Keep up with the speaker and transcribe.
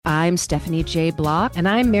I'm Stephanie J. Block. And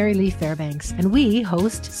I'm Mary Lee Fairbanks. And we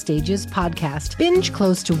host Stages Podcast. Binge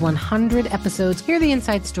close to 100 episodes. Hear the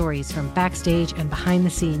inside stories from backstage and behind the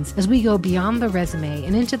scenes as we go beyond the resume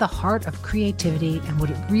and into the heart of creativity and what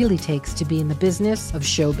it really takes to be in the business of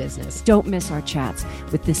show business. Don't miss our chats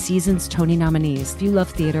with this season's Tony nominees. If you love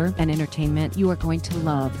theater and entertainment, you are going to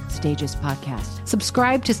love Stages Podcast.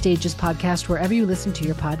 Subscribe to Stages Podcast wherever you listen to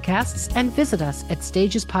your podcasts and visit us at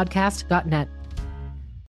stagespodcast.net.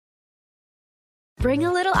 Bring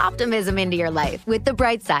a little optimism into your life with The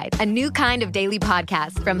Bright Side, a new kind of daily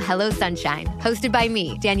podcast from Hello Sunshine, hosted by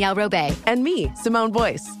me, Danielle Robay. And me, Simone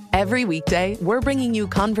Boyce. Every weekday, we're bringing you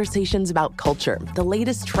conversations about culture, the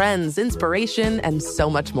latest trends, inspiration, and so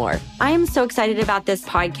much more. I am so excited about this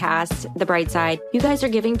podcast, The Bright Side. You guys are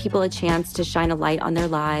giving people a chance to shine a light on their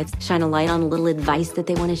lives, shine a light on a little advice that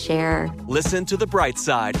they want to share. Listen to The Bright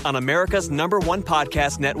Side on America's #1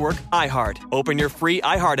 podcast network, iHeart. Open your free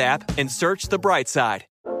iHeart app and search The Bright Side.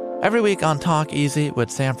 Every week on Talk Easy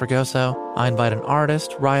with Sam Fragoso, I invite an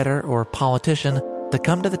artist, writer, or politician to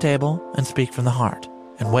come to the table and speak from the heart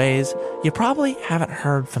in ways you probably haven't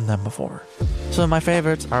heard from them before. Some of my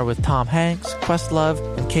favorites are with Tom Hanks, Questlove,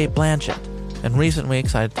 and Cate Blanchett. In recent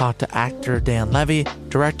weeks, I talked to actor Dan Levy,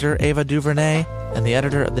 director Ava DuVernay, and the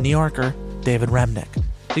editor of The New Yorker, David Remnick.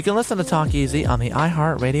 You can listen to Talk Easy on the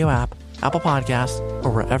iHeartRadio app, Apple Podcasts,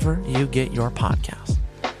 or wherever you get your podcasts.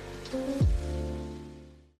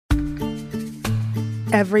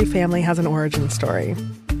 Every family has an origin story,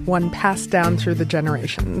 one passed down through the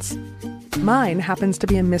generations. Mine happens to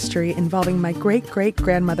be a mystery involving my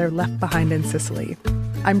great-great-grandmother left behind in Sicily.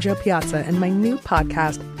 I'm Jo Piazza, and my new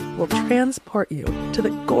podcast will transport you to the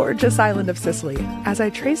gorgeous island of Sicily as I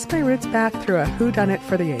trace my roots back through a whodunit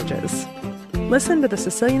for the ages. Listen to The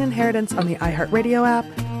Sicilian Inheritance on the iHeartRadio app,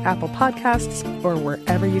 Apple Podcasts, or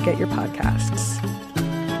wherever you get your podcasts.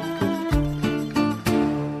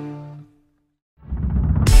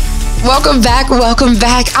 Welcome back.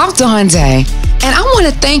 I'm Dawn Day, and I want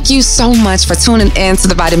to thank you so much for tuning in to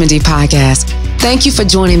the Vitamin D Podcast. Thank you for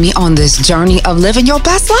joining me on this journey of living your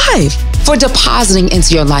best life, for depositing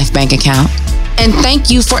into your life bank account, and thank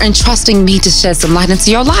you for entrusting me to shed some light into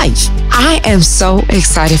your life. I am so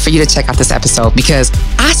excited for you to check out this episode because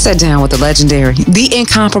I sat down with the legendary, the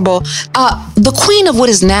incomparable, the queen of what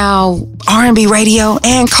is now R&B radio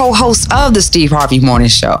and co-host of the Steve Harvey Morning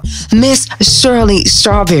Show, Miss Shirley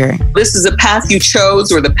Strawberry. This is a path you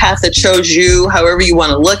chose, or the path that chose you, however you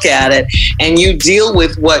want to look at it, and you deal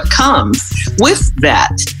with what comes with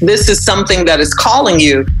that. This is something that is calling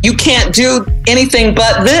you. You can't do anything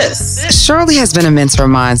but this. Shirley has been a mentor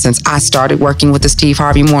of mine since I started working with the Steve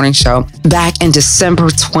Harvey Morning Show back in December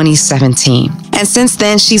 2017. And since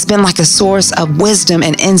then, she's been like a source of wisdom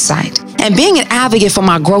and insight, and being an advocate for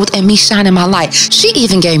my growth and me shining my light. She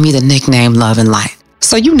even gave me the nickname Love and Light.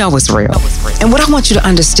 So you know it's real. And what I want you to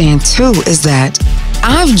understand too is that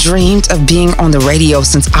I've dreamed of being on the radio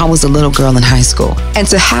since I was a little girl in high school. And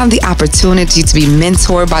to have the opportunity to be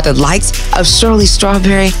mentored by the likes of Shirley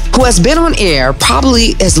Strawberry, who has been on air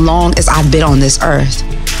probably as long as I've been on this earth,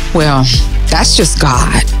 well, that's just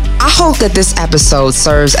God. I hope that this episode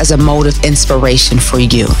serves as a mode of inspiration for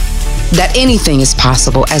you, that anything is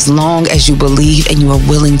possible as long as you believe and you are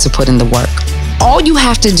willing to put in the work. All you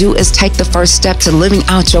have to do is take the first step to living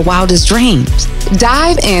out your wildest dreams.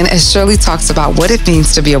 Dive in as Shirley talks about what it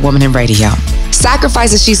means to be a woman in radio,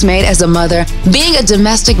 sacrifices she's made as a mother, being a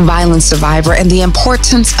domestic violence survivor, and the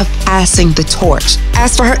importance of passing the torch.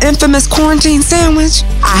 As for her infamous quarantine sandwich,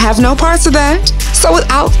 I have no parts of that. So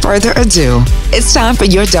without further ado, it's time for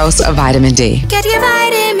your dose of vitamin D. Get your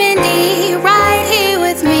vitamin D right here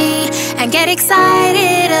with me and get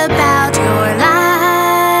excited about your life.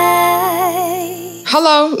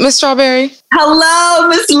 Hello, Miss Strawberry. Hello,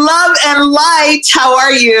 Miss Love and Light. How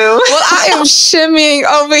are you? Well, I am shimmying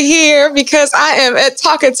over here because I am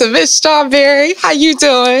talking to Miss Strawberry. How you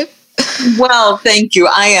doing? Well, thank you.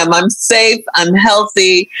 I am. I'm safe. I'm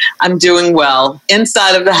healthy. I'm doing well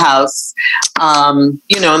inside of the house.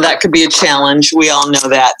 That could be a challenge. We all know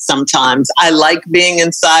that sometimes. I like being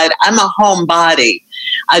inside. I'm a homebody.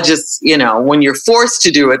 I just, when you're forced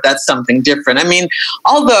to do it, that's something different. I mean,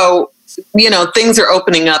 although, things are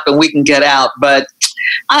opening up and we can get out, but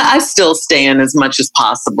I still stay in as much as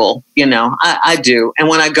possible. I do. And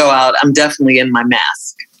when I go out, I'm definitely in my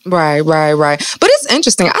mask. Right. But it's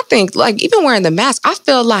interesting. I think even wearing the mask, I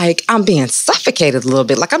feel like I'm being suffocated a little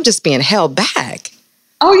bit, like I'm just being held back.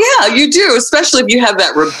 Oh, yeah, you do, especially if you have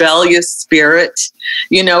that rebellious spirit.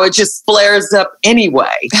 You know, it just flares up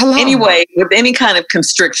anyway. Anyway, with any kind of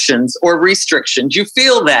constrictions or restrictions, you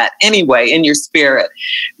feel that anyway in your spirit.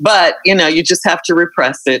 But, you know, you just have to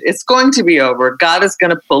repress it. It's going to be over. God is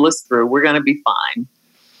going to pull us through. We're going to be fine.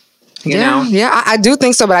 You know? Yeah, I do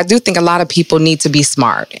think so. But I do think a lot of people need to be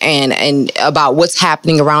smart and about what's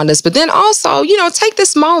happening around us. But then also, you know, take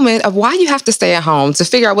this moment of why you have to stay at home to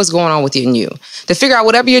figure out what's going on with you and you, to figure out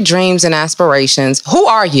whatever your dreams and aspirations. Who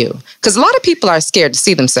are you? Because a lot of people are scared to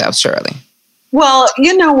see themselves, Shirley. Well,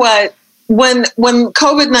 you know what? When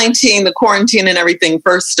COVID-19, the quarantine and everything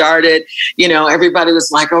first started, you know, everybody was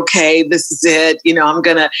like, okay, this is it. You know, I'm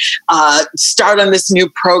going to start on this new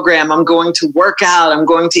program. I'm going to work out. I'm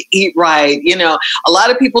going to eat right. You know, a lot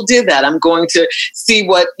of people did that. I'm going to see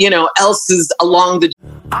what, you know, else is along the...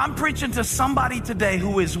 I'm preaching to somebody today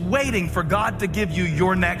who is waiting for God to give you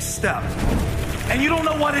your next step. And you don't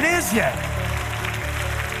know what it is yet.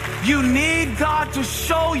 You need God to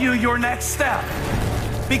show you your next step.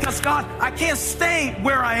 Because God, I can't stay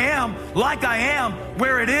where I am, like I am,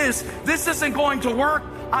 where it is. This isn't going to work.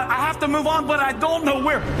 I have to move on, but I don't know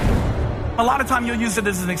where. A lot of time you'll use it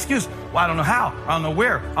as an excuse. Well, I don't know how. I don't know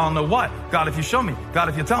where. I don't know what. God, if you show me. God,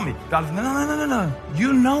 if you tell me. God, if... No.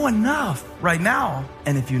 You know enough right now.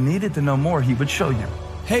 And if you needed to know more, he would show you.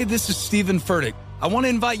 Hey, this is Stephen Furtick. I want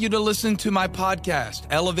to invite you to listen to my podcast,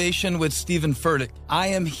 Elevation with Stephen Furtick. I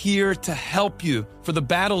am here to help you for the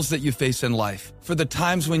battles that you face in life, for the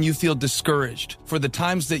times when you feel discouraged, for the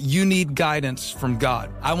times that you need guidance from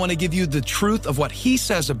God. I want to give you the truth of what he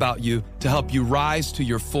says about you to help you rise to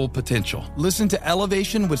your full potential. Listen to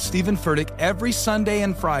Elevation with Stephen Furtick every Sunday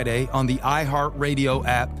and Friday on the iHeartRadio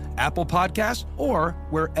app, Apple Podcasts, or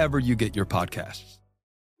wherever you get your podcasts.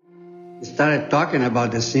 We started talking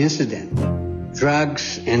about this incident.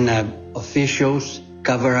 Drugs and officials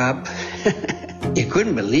cover up. You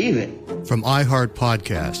couldn't believe it. From iHeart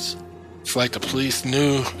Podcasts. It's like the police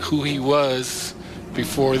knew who he was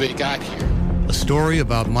before they got here. A story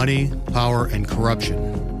about money, power, and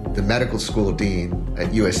corruption. The medical school dean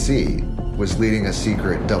at USC was leading a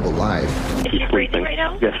secret double life. She's breathing right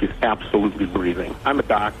now? Yes, she's absolutely breathing. I'm a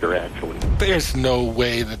doctor, actually. There's no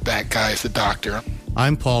way that guy's a doctor.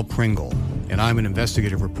 I'm Paul Pringle, and I'm an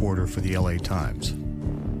investigative reporter for the LA Times.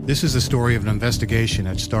 This is the story of an investigation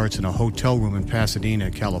that starts in a hotel room in Pasadena,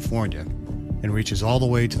 California, and reaches all the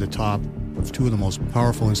way to the top of two of the most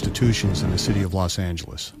powerful institutions in the city of Los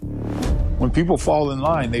Angeles. When people fall in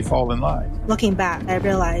line, they fall in line. Looking back, I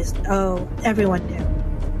realized, everyone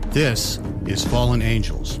did. This is Fallen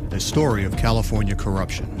Angels, a story of California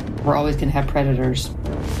corruption. We're always going to have predators.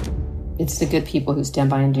 It's the good people who stand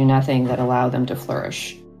by and do nothing that allow them to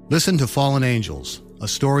flourish. Listen to Fallen Angels, a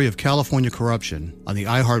story of California corruption on the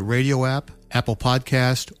iHeartRadio app, Apple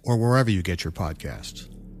Podcast, or wherever you get your podcasts.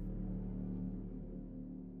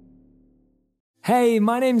 Hey,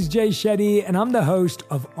 my name's Jay Shetty, and I'm the host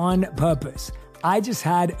of On Purpose. I just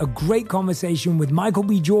had a great conversation with Michael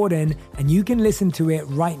B. Jordan, and you can listen to it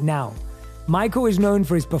right now. Michael is known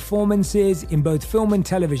for his performances in both film and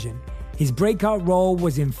television. His breakout role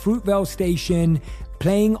was in Fruitvale Station,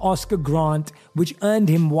 playing Oscar Grant, which earned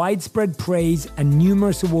him widespread praise and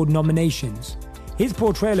numerous award nominations. His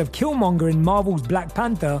portrayal of Killmonger in Marvel's Black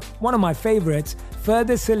Panther, one of my favorites,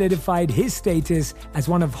 further solidified his status as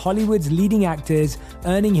one of Hollywood's leading actors,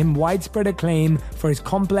 earning him widespread acclaim for his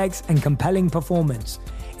complex and compelling performance.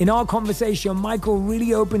 In our conversation, Michael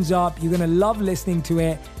really opens up. You're going to love listening to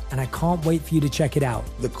it, and I can't wait for you to check it out.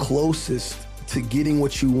 The closest to getting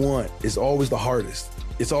what you want is always the hardest.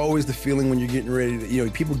 It's always the feeling when you're getting ready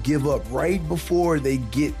to, people give up right before they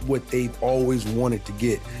get what they've always wanted to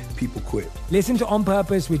get. People quit. Listen to On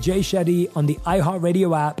Purpose with Jay Shetty on the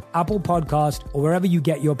iHeartRadio app, Apple Podcast, or wherever you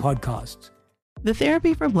get your podcasts. The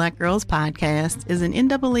Therapy for Black Girls podcast is an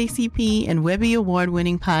NAACP and Webby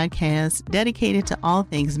Award-winning podcast dedicated to all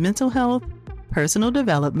things mental health, personal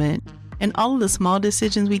development, and all of the small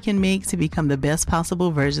decisions we can make to become the best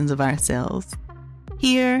possible versions of ourselves.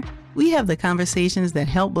 Here, we have the conversations that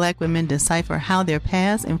help Black women decipher how their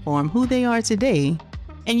past inform who they are today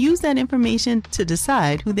and use that information to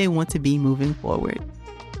decide who they want to be moving forward.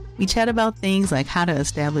 We chat about things like how to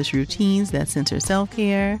establish routines that center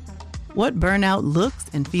self-care, what burnout looks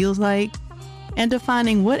and feels like, and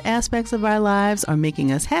defining what aspects of our lives are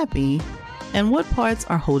making us happy and what parts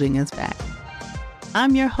are holding us back.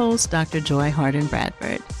 I'm your host, Dr. Joy Harden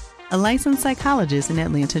Bradford, a licensed psychologist in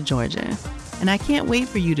Atlanta, Georgia, and I can't wait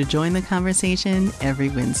for you to join the conversation every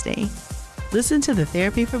Wednesday. Listen to the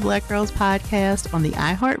Therapy for Black Girls podcast on the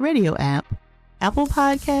iHeartRadio app, Apple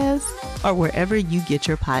Podcasts, or wherever you get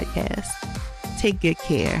your podcasts. Take good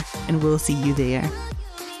care, and we'll see you there.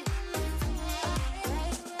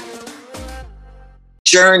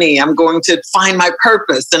 Journey. I'm going to find my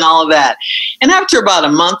purpose and all of that. And after about a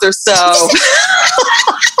month or so,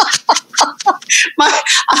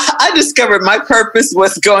 I discovered my purpose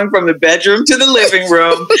was going from the bedroom to the living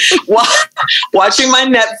room, watching my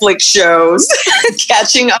Netflix shows,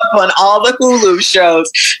 catching up on all the Hulu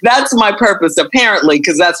shows. That's my purpose, apparently,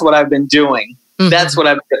 because that's what I've been doing. Mm-hmm. That's what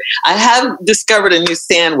I have discovered a new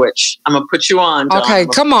sandwich. I'm going to put you on, Dawn. Okay,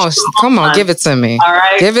 come on, give it to me. All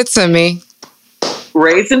right. Give it to me.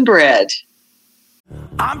 Raisin bread.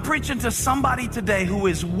 I'm preaching to somebody today who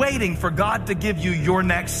is waiting for God to give you your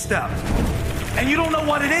next step. And you don't know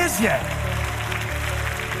what it is yet.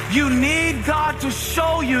 You need God to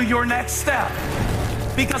show you your next step.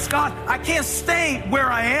 Because God, I can't stay where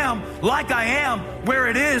I am, like I am, where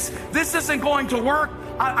it is. This isn't going to work.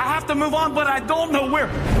 I have to move on, but I don't know where.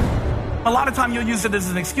 A lot of time you'll use it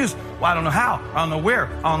as an excuse. Well, I don't know how. I don't know where.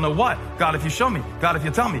 I don't know what. God, if you show me. God, if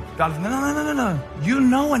you tell me. God, if... No. You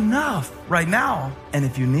know enough right now. And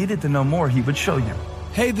if you needed to know more, he would show you.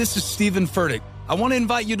 Hey, this is Stephen Furtick. I want to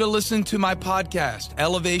invite you to listen to my podcast,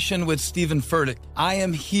 Elevation with Stephen Furtick. I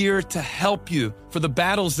am here to help you for the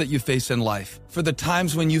battles that you face in life, for the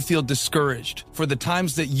times when you feel discouraged, for the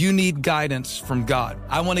times that you need guidance from God.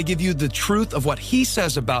 I want to give you the truth of what he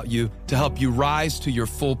says about you to help you rise to your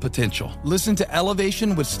full potential. Listen to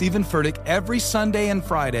Elevation with Stephen Furtick every Sunday and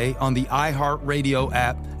Friday on the iHeartRadio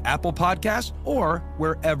app, Apple Podcasts, or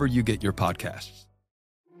wherever you get your podcasts.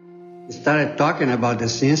 We started talking about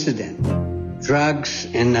this incident. Drugs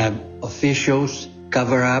and officials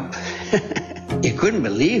cover up. You couldn't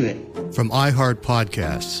believe it. From iHeart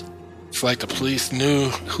Podcasts. It's like the police knew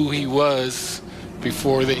who he was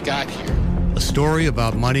before they got here. A story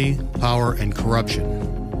about money, power, and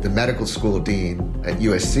corruption. The medical school dean at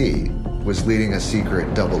USC was leading a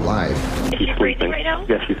secret double life. She's breathing right now?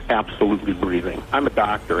 Yes, she's absolutely breathing. I'm a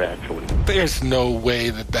doctor, actually. There's no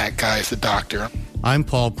way that guy's a doctor. I'm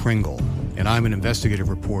Paul Pringle, and I'm an investigative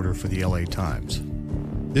reporter for the LA Times.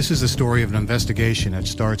 This is the story of an investigation that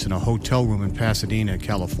starts in a hotel room in Pasadena,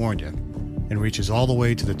 California, and reaches all the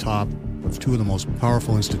way to the top of two of the most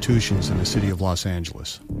powerful institutions in the city of Los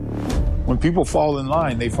Angeles. When people fall in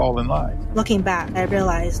line, they fall in line. Looking back, I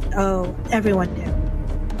realized, everyone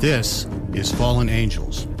knew. This is Fallen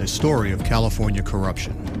Angels, a story of California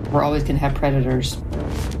corruption. We're always going to have predators.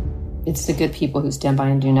 It's the good people who stand by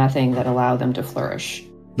and do nothing that allow them to flourish.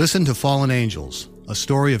 Listen to Fallen Angels, a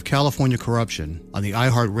story of California corruption on the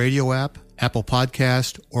iHeartRadio app, Apple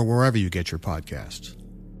Podcast, or wherever you get your podcasts.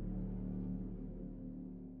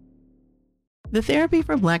 The Therapy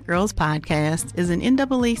for Black Girls podcast is an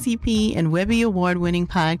NAACP and Webby Award-winning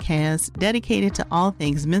podcast dedicated to all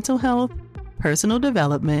things mental health, personal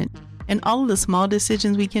development, and all of the small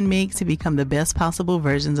decisions we can make to become the best possible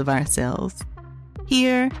versions of ourselves.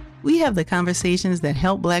 Here, we have the conversations that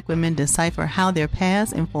help Black women decipher how their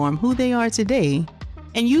past inform who they are today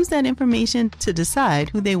and use that information to decide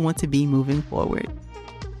who they want to be moving forward.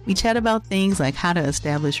 We chat about things like how to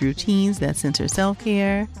establish routines that center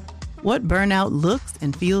self-care, what burnout looks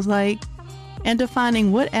and feels like, and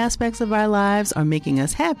defining what aspects of our lives are making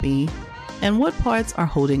us happy and what parts are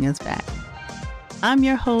holding us back. I'm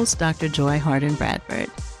your host, Dr. Joy Harden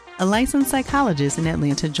Bradford, a licensed psychologist in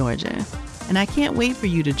Atlanta, Georgia. And I can't wait for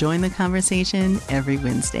you to join the conversation every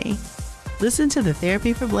Wednesday. Listen to the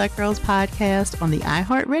Therapy for Black Girls podcast on the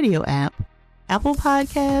iHeartRadio app, Apple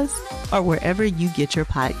Podcasts, or wherever you get your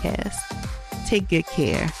podcasts. Take good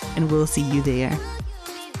care, and we'll see you there.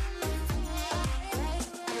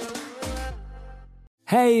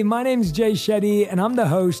 Hey, my name's Jay Shetty, and I'm the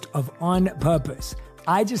host of On Purpose.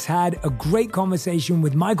 I just had a great conversation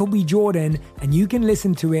with Michael B. Jordan, and you can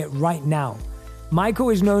listen to it right now. Michael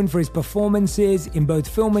is known for his performances in both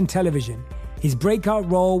film and television. His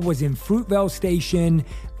breakout role was in Fruitvale Station,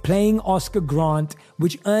 playing Oscar Grant,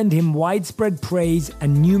 which earned him widespread praise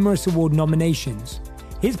and numerous award nominations.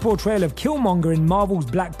 His portrayal of Killmonger in Marvel's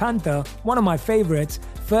Black Panther, one of my favorites,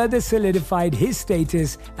 further solidified his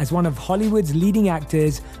status as one of Hollywood's leading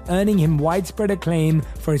actors, earning him widespread acclaim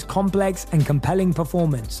for his complex and compelling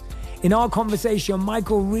performance. In our conversation,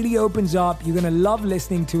 Michael really opens up. You're going to love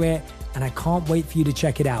listening to it, and I can't wait for you to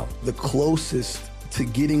check it out. The closest to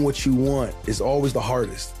getting what you want is always the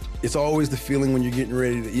hardest. It's always the feeling when you're getting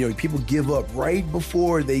ready to, people give up right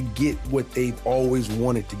before they get what they've always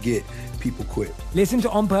wanted to get. People quit. Listen to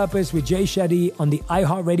On Purpose with Jay Shetty on the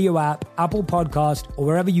iHeartRadio app, Apple Podcast, or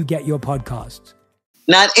wherever you get your podcasts.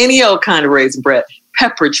 Not any old kind of raisin bread.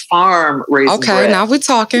 Pepperidge Farm raisin bread. Okay, now we're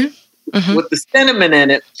talking. With the cinnamon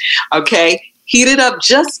in it. Okay. heat it up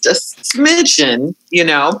just a smidgen,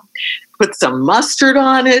 put some mustard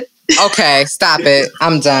on it. Okay, stop it.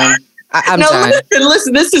 I'm done. I'm no, done.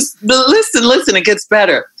 Listen, listen, it gets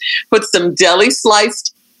better. Put some thinly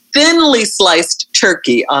sliced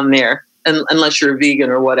turkey on there, unless you're a vegan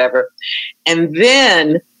or whatever. And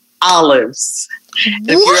then olives.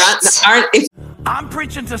 I'm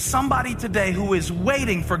preaching to somebody today who is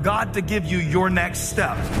waiting for God to give you your next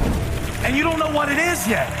step. And you don't know what it is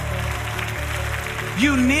yet.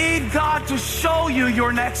 You need God to show you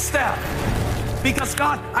your next step. Because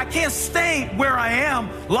God, I can't stay where I am,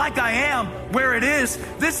 like I am, where it is.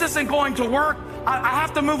 This isn't going to work. I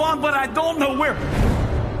have to move on, but I don't know where.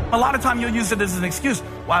 A lot of time you'll use it as an excuse.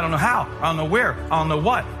 Well, I don't know how. I don't know where. I don't know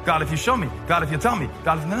what. God, if you show me. God, if you tell me.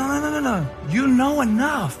 God, if... No. You know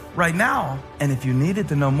enough right now. And if you needed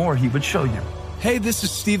to know more, he would show you. Hey, this is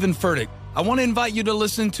Stephen Furtick. I want to invite you to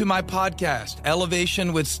listen to my podcast,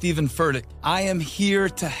 Elevation with Stephen Furtick. I am here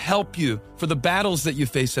to help you for the battles that you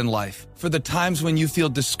face in life, for the times when you feel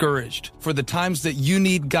discouraged, for the times that you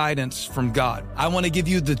need guidance from God. I want to give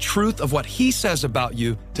you the truth of what he says about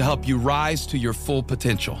you to help you rise to your full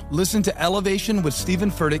potential. Listen to Elevation with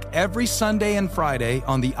Stephen Furtick every Sunday and Friday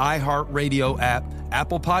on the iHeartRadio app,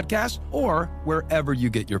 Apple Podcasts, or wherever you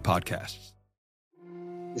get your podcasts.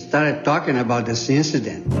 We started talking about this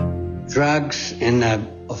incident. Drugs and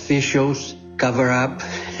officials cover up.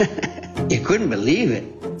 You couldn't believe it.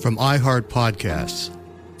 From iHeart Podcasts.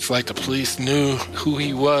 It's like the police knew who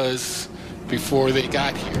he was before they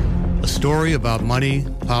got here. A story about money,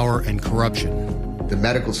 power, and corruption. The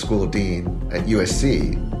medical school dean at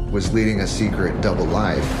USC was leading a secret double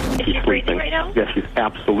life. She's breathing right now? Yes, she's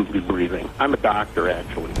absolutely breathing. I'm a doctor,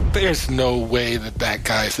 actually. There's no way that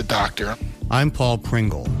guy's a doctor. I'm Paul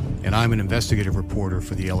Pringle, and I'm an investigative reporter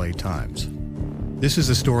for the LA Times. This is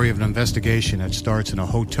the story of an investigation that starts in a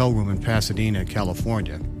hotel room in Pasadena,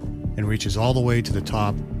 California, and reaches all the way to the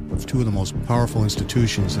top of two of the most powerful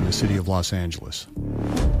institutions in the city of Los Angeles.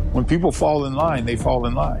 When people fall in line, they fall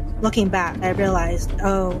in line. Looking back, I realized,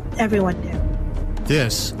 everyone knew.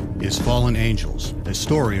 This is Fallen Angels, a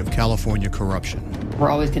story of California corruption. We're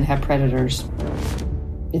always going to have predators.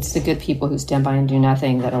 It's the good people who stand by and do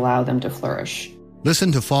nothing that allow them to flourish.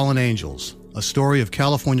 Listen to Fallen Angels, a story of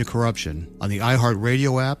California corruption on the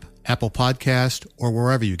iHeartRadio app, Apple Podcast, or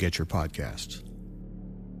wherever you get your podcasts.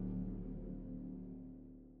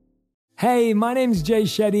 Hey, my name's Jay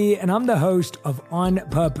Shetty, and I'm the host of On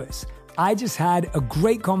Purpose. I just had a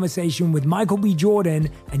great conversation with Michael B. Jordan,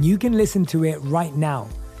 and you can listen to it right now.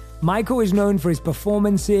 Michael is known for his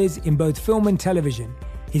performances in both film and television.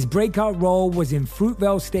 His breakout role was in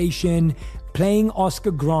Fruitvale Station, playing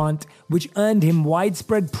Oscar Grant, which earned him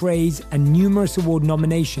widespread praise and numerous award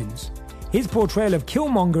nominations. His portrayal of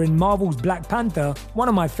Killmonger in Marvel's Black Panther, one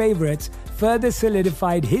of my favorites, further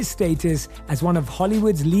solidified his status as one of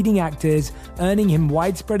Hollywood's leading actors, earning him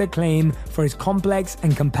widespread acclaim for his complex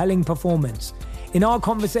and compelling performance. In our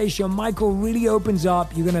conversation, Michael really opens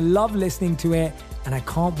up. You're going to love listening to it, and I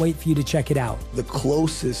can't wait for you to check it out. The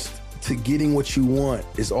closest to getting what you want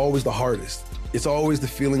is always the hardest. It's always the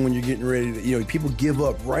feeling when you're getting ready to, people give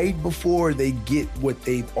up right before they get what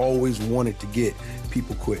they've always wanted to get.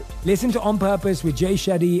 People quit. Listen to On Purpose with Jay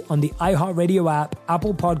Shetty on the iHeartRadio app,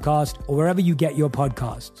 Apple Podcast, or wherever you get your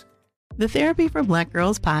podcasts. The Therapy for Black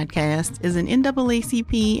Girls podcast is an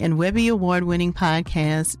NAACP and Webby Award-winning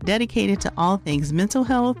podcast dedicated to all things mental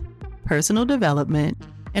health, personal development,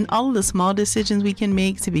 and all of the small decisions we can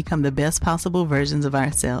make to become the best possible versions of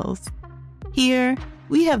ourselves. Here,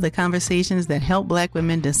 we have the conversations that help Black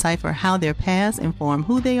women decipher how their past inform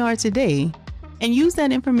who they are today and use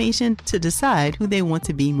that information to decide who they want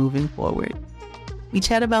to be moving forward. We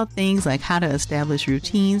chat about things like how to establish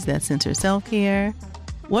routines that center self-care,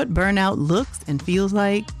 what burnout looks and feels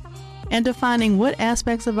like, and defining what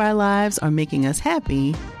aspects of our lives are making us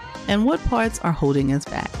happy and what parts are holding us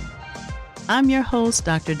back. I'm your host,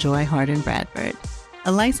 Dr. Joy Harden Bradford,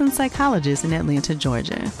 a licensed psychologist in Atlanta,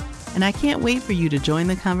 Georgia, and I can't wait for you to join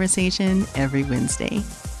the conversation every Wednesday.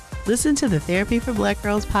 Listen to the Therapy for Black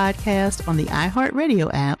Girls podcast on the iHeartRadio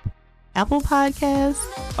app, Apple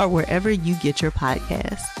Podcasts, or wherever you get your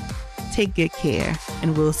podcasts. Take good care,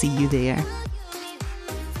 and we'll see you there.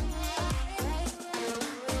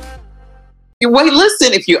 Wait,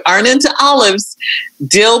 listen, if you aren't into olives,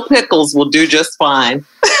 dill pickles will do just fine.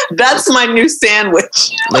 That's my new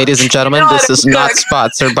sandwich. Ladies and gentlemen, this is not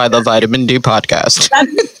sponsored by the Vitamin D podcast.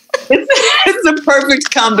 It's a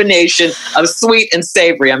perfect combination of sweet and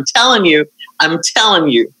savory. I'm telling you,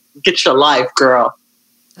 get your life, girl.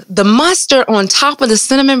 The mustard on top of the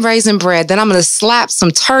cinnamon raisin bread, then I'm going to slap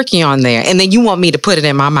some turkey on there, and then you want me to put it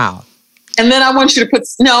in my mouth. And then I want you to put,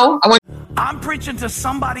 I'm preaching to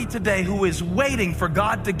somebody today who is waiting for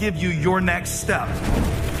God to give you your next step.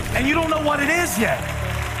 And you don't know what it is yet.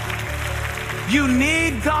 You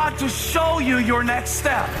need God to show you your next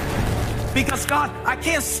step. Because God, I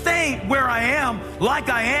can't stay where I am, like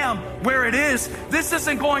I am, where it is. This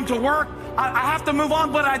isn't going to work. I have to move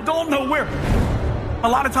on, but I don't know where. A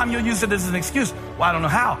lot of time you'll use it as an excuse. Well, I don't know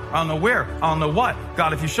how. I don't know where. I don't know what.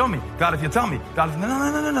 God, if you show me. God, if you tell me. God, if...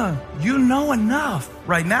 No. You know enough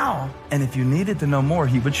right now. And if you needed to know more,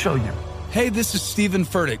 he would show you. Hey, this is Stephen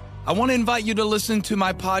Furtick. I want to invite you to listen to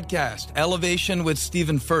my podcast, Elevation with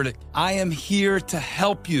Stephen Furtick. I am here to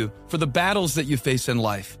help you for the battles that you face in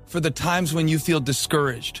life, for the times when you feel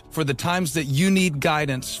discouraged, for the times that you need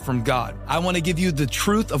guidance from God. I want to give you the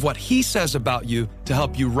truth of what he says about you to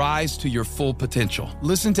help you rise to your full potential.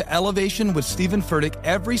 Listen to Elevation with Stephen Furtick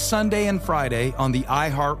every Sunday and Friday on the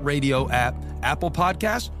iHeartRadio app, Apple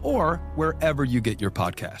Podcasts, or wherever you get your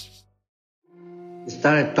podcasts. We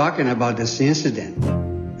started talking about this incident.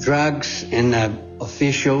 Drugs and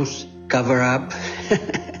officials cover up.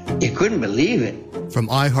 You couldn't believe it. From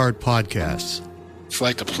iHeart Podcasts. It's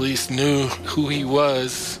like the police knew who he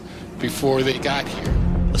was before they got here.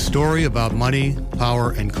 A story about money,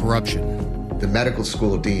 power, and corruption. The medical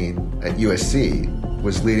school dean at USC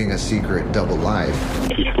was leading a secret double life.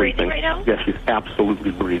 She's breathing right now? Yes, she's absolutely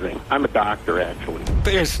breathing. I'm a doctor, actually.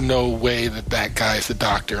 There's no way that guy's a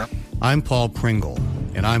doctor. I'm Paul Pringle,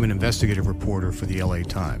 and I'm an investigative reporter for the LA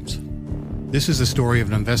Times. This is the story of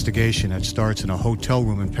an investigation that starts in a hotel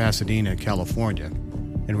room in Pasadena, California,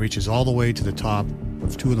 and reaches all the way to the top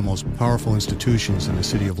of two of the most powerful institutions in the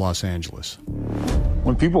city of Los Angeles.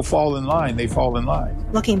 When people fall in line, they fall in line.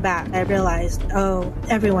 Looking back, I realized,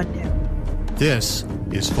 everyone knew. This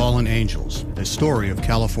is Fallen Angels, a story of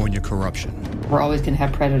California corruption. We're always going to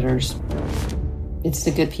have predators. It's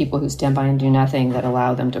the good people who stand by and do nothing that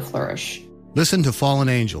allow them to flourish. Listen to Fallen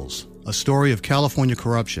Angels, a story of California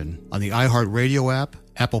corruption on the iHeartRadio app,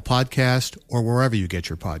 Apple Podcast, or wherever you get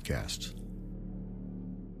your podcasts.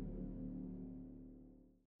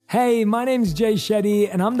 Hey, my name's Jay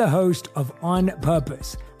Shetty, and I'm the host of On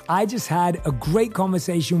Purpose. I just had a great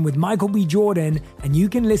conversation with Michael B. Jordan, and you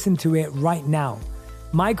can listen to it right now.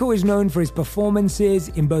 Michael is known for his performances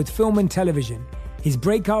in both film and television. His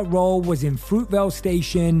breakout role was in Fruitvale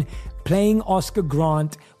Station, playing Oscar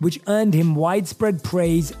Grant, which earned him widespread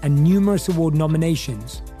praise and numerous award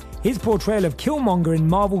nominations. His portrayal of Killmonger in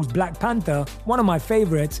Marvel's Black Panther, one of my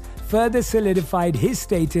favorites, further solidified his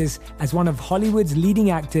status as one of Hollywood's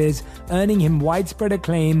leading actors, earning him widespread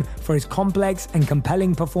acclaim for his complex and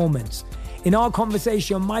compelling performance. In our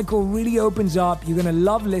conversation, Michael really opens up. You're going to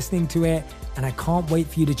love listening to it, and I can't wait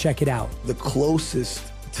for you to check it out. The closest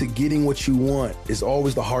to getting what you want is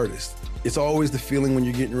always the hardest. It's always the feeling when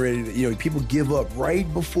you're getting ready to, people give up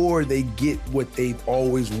right before they get what they've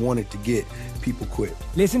always wanted to get. People quit.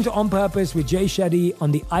 Listen to On Purpose with Jay Shetty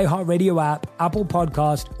on the iHeartRadio app, Apple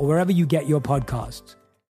Podcast, or wherever you get your podcasts.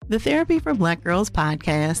 The Therapy for Black Girls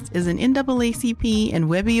podcast is an NAACP and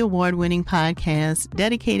Webby Award-winning podcast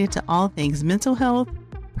dedicated to all things mental health,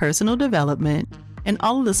 personal development, and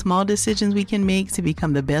all of the small decisions we can make to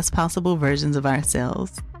become the best possible versions of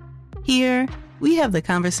ourselves. Here, we have the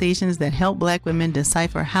conversations that help Black women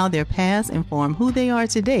decipher how their past inform who they are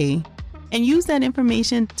today and use that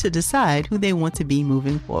information to decide who they want to be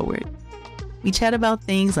moving forward. We chat about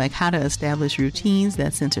things like how to establish routines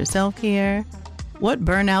that center self-care, what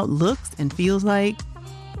burnout looks and feels like,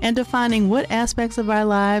 and defining what aspects of our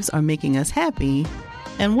lives are making us happy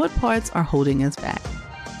and what parts are holding us back.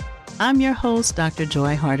 I'm your host, Dr.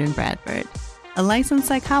 Joy Harden Bradford, a licensed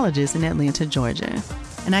psychologist in Atlanta, Georgia,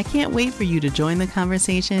 and I can't wait for you to join the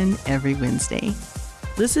conversation every Wednesday.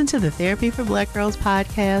 Listen to the Therapy for Black Girls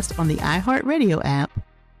podcast on the iHeartRadio app,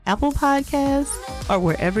 Apple Podcasts, or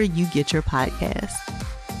wherever you get your podcasts.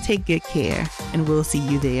 Take good care, and we'll see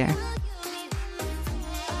you there.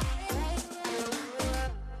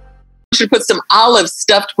 You should put some olives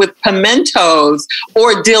stuffed with pimentos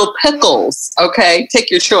or dill pickles. Okay,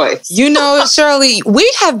 take your choice. Shirley,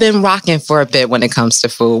 we have been rocking for a bit when it comes to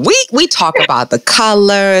food. We talk about the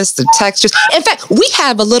colors, the textures. In fact, we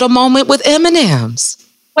have a little moment with M&Ms.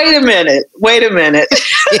 Wait a minute.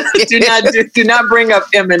 do not bring up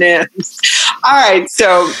M&Ms. All right.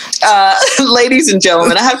 So, ladies and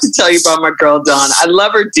gentlemen, I have to tell you about my girl, Dawn. I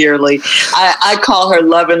love her dearly. I call her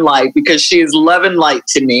love and light because she is love and light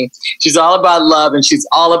to me. She's all about love and she's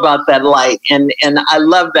all about that light. And I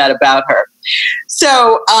love that about her.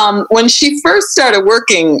 So when she first started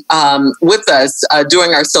working with us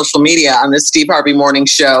doing our social media on the Steve Harvey Morning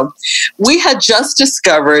Show, we had just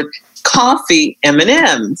discovered coffee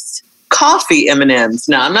M&Ms. coffee M&Ms.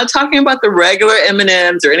 Now, I'm not talking about the regular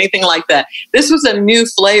M&Ms or anything like that. This was a new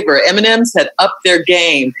flavor. M&Ms had upped their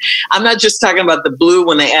game. I'm not just talking about the blue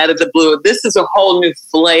when they added the blue. This is a whole new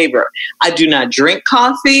flavor. I do not drink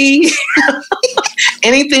coffee,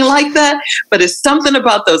 anything like that, but it's something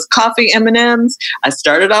about those coffee M&Ms. I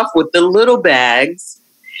started off with the little bags.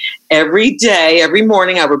 Every day, every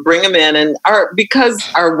morning, I would bring them in, and because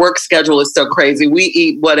our work schedule is so crazy, we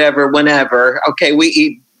eat whatever, whenever. Okay, we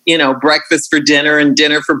eat, breakfast for dinner and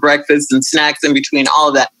dinner for breakfast and snacks in between, all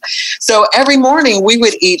of that. So every morning we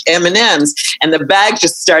would eat M&Ms, and the bag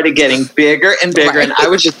just started getting bigger and bigger. Right. And I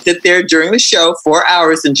would just sit there during the show 4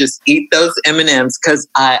 hours and just eat those M&Ms because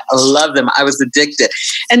I love them. I was addicted.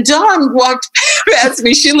 And Dawn walked past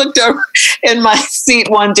me. She looked over in my seat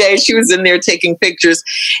one day. She was in there taking pictures.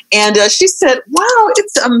 And she said, wow,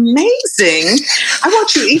 it's amazing. I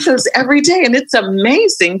want you to eat those every day. And it's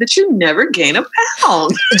amazing that you never gain a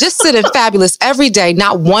pound. Just sitting fabulous every day,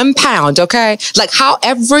 not 1 pound, okay? Like how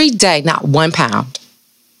every day, not 1 pound.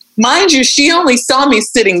 Mind you, she only saw me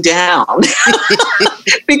sitting down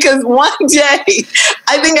because one day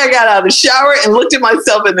I think I got out of the shower and looked at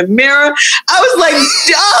myself in the mirror. I was like,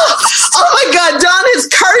 oh my God, Dawn has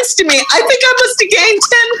cursed me. I think I must have gained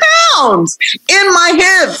 10 pounds in my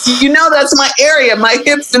hips. That's my area, my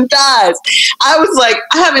hips and thighs. I was like,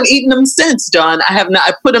 I haven't eaten them since, Dawn. I have not.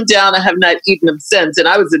 I put them down. I have not eaten them since. And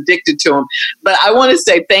I was addicted to them. But I want to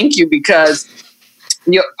say thank you because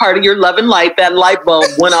part of your love and light, that light bulb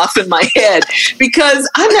went off in my head because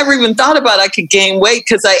I never even thought about I could gain weight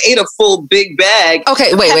because I ate a full big bag.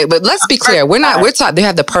 Okay, wait, but let's be clear. We're talking, they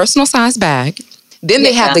have the personal size bag. Then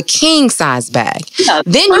they have the king size bag. Yeah.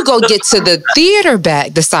 Then you go get to the theater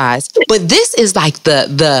bag, the size. But this is like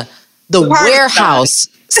the warehouse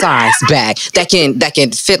size bag that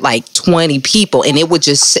can fit like 20 people. And it would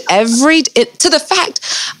just to the fact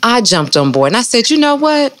I jumped on board and I said, you know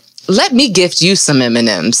what? Let me gift you some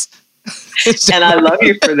M&Ms. And I love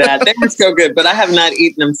you for that. They were so good, but I have not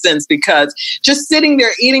eaten them since because just sitting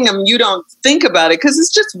there eating them, you don't think about it because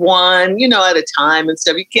it's just one, at a time and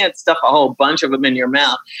stuff. You can't stuff a whole bunch of them in your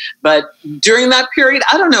mouth. But during that period,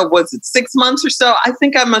 I don't know, was it 6 months or so? I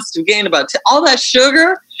think I must have gained about all that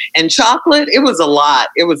sugar and chocolate. It was a lot.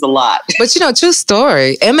 But true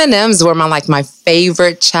story. M&Ms were my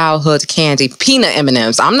favorite childhood candy. Peanut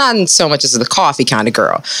M&Ms. I'm not so much as the coffee kind of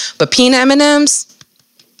girl, but peanut M&Ms.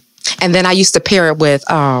 And then I used to pair it with,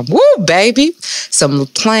 some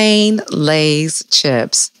plain Lay's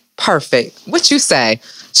chips. Perfect. What you say?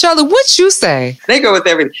 Shirley, what you say? They go with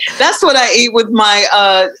everything. That's what I eat with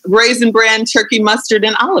my Raisin Bran turkey mustard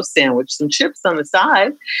and olive sandwich. Some chips on the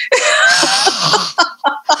side.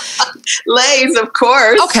 Lay's, of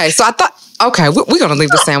course. Okay, so I thought, we're going to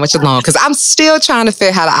leave the sandwich alone because I'm still trying to figure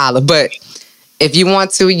out how to olive. But if you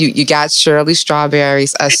want to, you got Shirley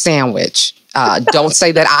Strawberries, a sandwich. Don't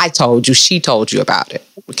say that I told you. She told you about it.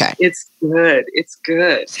 Okay. It's good.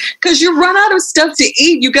 Because you run out of stuff to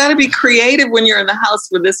eat. You got to be creative when you're in the house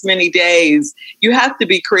for this many days. You have to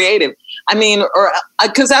be creative. I mean,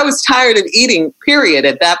 because I was tired of eating, period,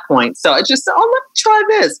 at that point. So I just said, let me try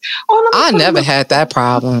this. I never had that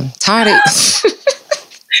problem. Tired of...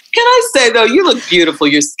 Can I say, though, you look beautiful.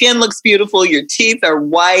 Your skin looks beautiful. Your teeth are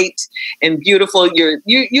white and beautiful.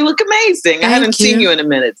 You look amazing. I haven't seen you in a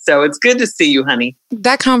minute, so it's good to see you, honey.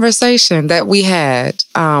 That conversation that we had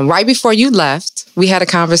right before you left, we had a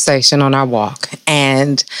conversation on our walk.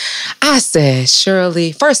 And I said,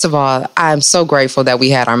 Shirley, first of all, I'm so grateful that we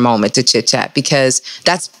had our moment to chit chat because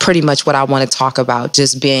that's pretty much what I want to talk about,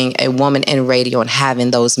 just being a woman in radio and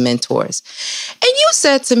having those mentors. And you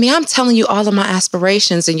said to me, I'm telling you all of my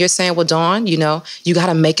aspirations. And you're saying, well, Dawn, you got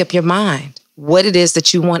to make up your mind what it is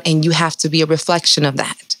that you want. And you have to be a reflection of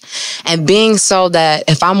that. And being so that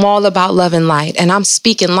if I'm all about love and light and I'm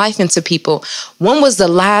speaking life into people, when was the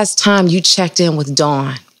last time you checked in with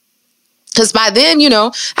Dawn? Because by then,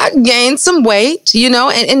 I gained some weight,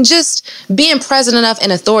 and just being present enough in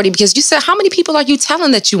authority. Because you said, how many people are you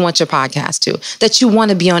telling that you want your podcast to, that you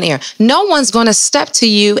want to be on air? No one's going to step to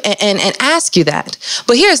you and ask you that.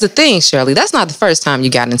 But here's the thing, Shirley, that's not the first time you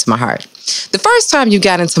got into my heart. The first time you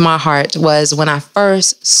got into my heart was when I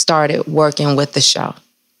first started working with the show.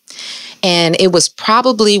 And it was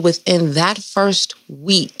probably within that first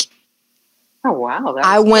week. Oh, wow.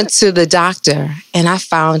 I went to the doctor and I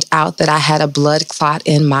found out that I had a blood clot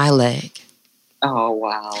in my leg. Oh,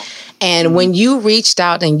 wow. And when you reached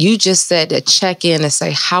out and you just said to check in and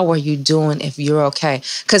say, how are you doing if you're okay?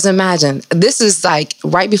 Because imagine, this is like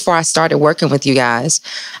right before I started working with you guys.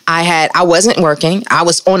 I wasn't working. I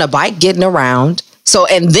was on a bike getting around. So,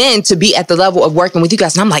 and then to be at the level of working with you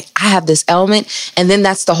guys, and I'm like, I have this ailment. And then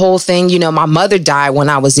that's the whole thing. You know, my mother died when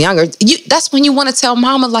I was younger. That's when you want to tell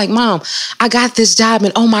mama, like, Mom, I got this job.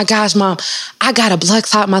 And oh my gosh, Mom, I got a blood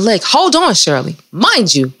clot in my leg. Hold on, Shirley.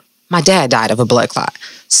 Mind you, my dad died of a blood clot.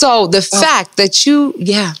 So the fact that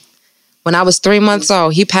when I was 3 months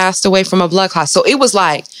old, he passed away from a blood clot. So it was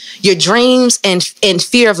like your dreams and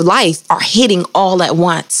fear of life are hitting all at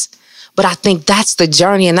once. But I think that's the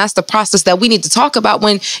journey and that's the process that we need to talk about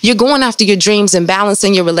when you're going after your dreams and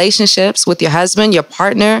balancing your relationships with your husband, your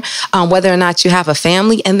partner, whether or not you have a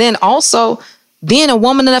family. And then also being a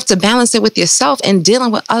woman enough to balance it with yourself and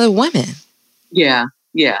dealing with other women. Yeah.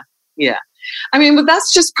 I mean, but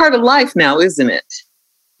that's just part of life now, isn't it?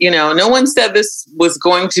 You know, no one said this was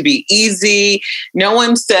going to be easy. No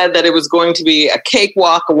one said that it was going to be a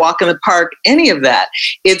cakewalk, a walk in the park, any of that.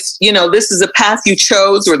 It's, you know, this is a path you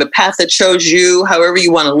chose or the path that chose you, however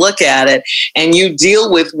you want to look at it. And you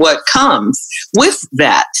deal with what comes with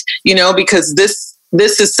that, you know, because this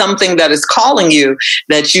is something that is calling you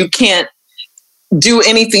that you can't do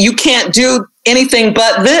anything. You can't do anything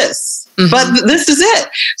but this. But this is it.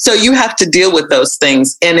 So you have to deal with those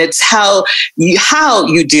things. And it's how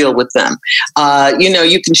you deal with them. You know,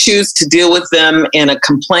 you can choose to deal with them in a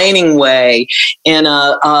complaining way, in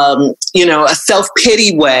a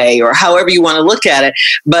self-pity way, or however you want to look at it.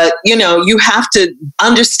 But, you know, you have to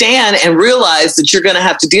understand and realize that you're going to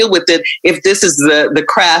have to deal with it if this is the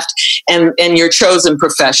craft and your chosen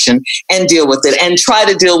profession, and deal with it and try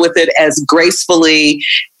to deal with it as gracefully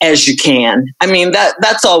as you can. I mean,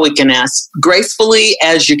 that's all we can ask, gracefully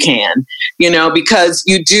as you can, you know, because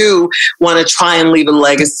you do want to try and leave a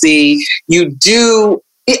legacy. You do.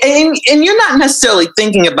 And you're not necessarily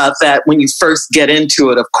thinking about that when you first get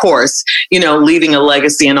into it, of course, you know, leaving a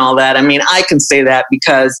legacy and all that. I mean, I can say that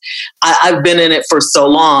because I've been in it for so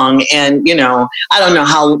long, and, you know, I don't know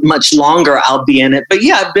how much longer I'll be in it, but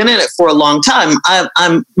yeah, I've been in it for a long time.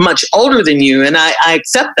 I'm much older than you, and I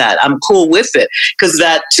accept that. I'm cool with it because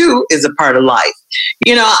that too is a part of life.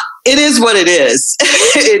 You know, it is what it is.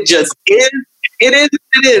 It just is. It is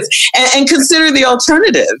what it is. And consider the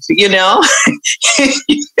alternative, you know?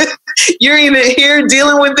 You're either here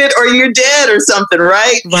dealing with it or you're dead or something,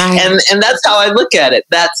 right? And that's how I look at it.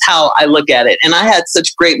 That's how I look at it. And I had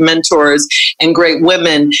such great mentors and great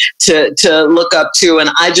women to look up to. And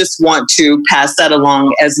I just want to pass that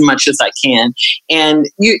along as much as I can. And,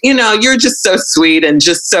 you know, you're just so sweet and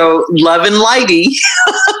just so love and lighty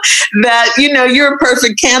that, you know, you're a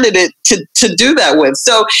perfect candidate to do that with.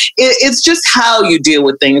 So it's just how you deal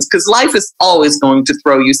with things, because life is always going to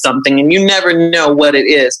throw you something and you never know what it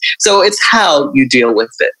is. So it's how you deal with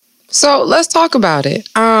it. So let's talk about it.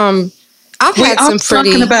 I've had some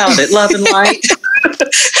pretty talking about it, love and light.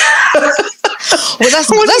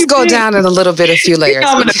 Well, let's go down in a little bit, a few layers.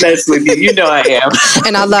 I'm gonna mess with you. You know I am,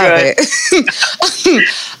 and I love it.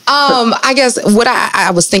 I guess what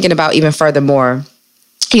I was thinking about even furthermore,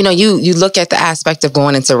 you know, you look at the aspect of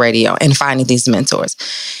going into radio and finding these mentors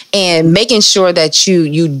and making sure that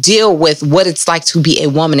you deal with what it's like to be a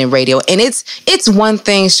woman in radio. And it's one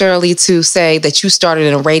thing, Shirley, to say that you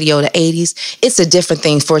started in radio in the 80s. It's a different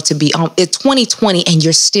thing for it to be it's 2020 and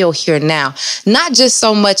you're still here now. Not just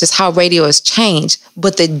so much as how radio has changed,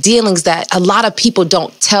 but the dealings that a lot of people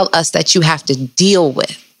don't tell us that you have to deal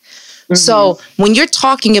with. So when you're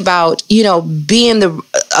talking about, you know, being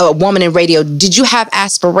a woman in radio, did you have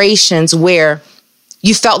aspirations where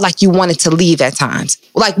you felt like you wanted to leave at times?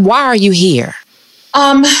 Like, why are you here?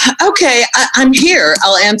 Okay, I'm here.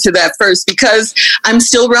 I'll answer that first because I'm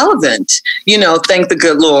still relevant. You know, thank the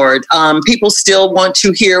good Lord. People still want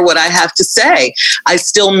to hear what I have to say. I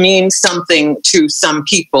still mean something to some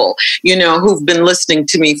people, you know, who've been listening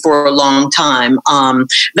to me for a long time.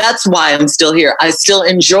 That's why I'm still here. I still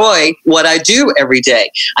enjoy what I do every day.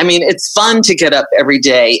 I mean, it's fun to get up every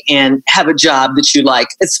day and have a job that you like,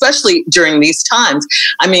 especially during these times.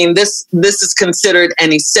 I mean, this is considered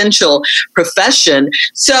an essential profession.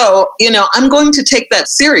 So, you know, I'm going to take that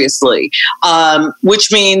seriously,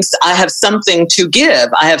 which means I have something to give.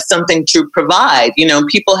 I have something to provide. You know,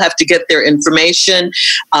 people have to get their information,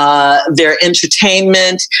 their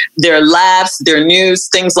entertainment, their laughs, their news,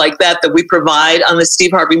 things like that we provide on the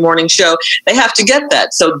Steve Harvey Morning Show. They have to get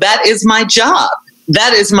that. So that is my job.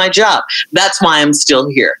 That is my job. That's why I'm still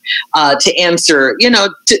here, to answer, you know,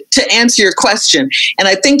 to answer your question. And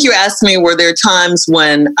I think you asked me, were there times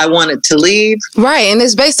when I wanted to leave? Right. And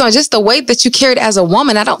it's based on just the weight that you carried as a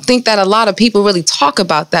woman. I don't think that a lot of people really talk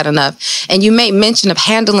about that enough. And you made mention of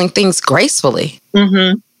handling things gracefully.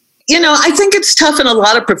 Mm-hmm. I think it's tough in a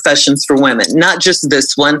lot of professions for women, not just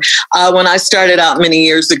this one. When I started out many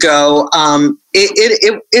years ago,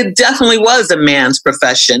 it definitely was a man's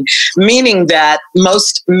profession, meaning that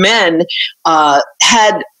most men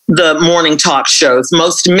had the morning talk shows.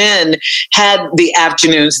 Most men had the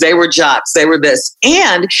afternoons. They were jocks. They were this.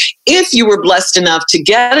 And if you were blessed enough to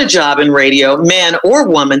get a job in radio, man or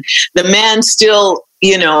woman, the man still,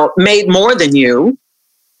 made more than you.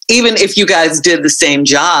 Even if you guys did the same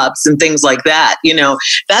jobs and things like that,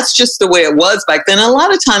 that's just the way it was back then. And a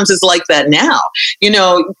lot of times it's like that now.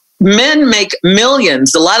 Men make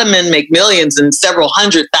millions. A lot of men make millions and several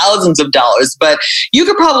hundred thousands of dollars, but you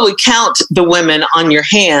could probably count the women on your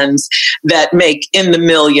hands that make in the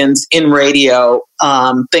millions in radio,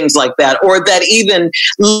 things like that, or that even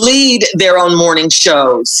lead their own morning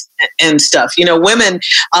shows and stuff. Women,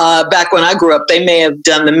 back when I grew up, they may have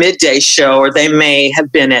done the midday show, or they may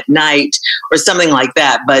have been at night or something like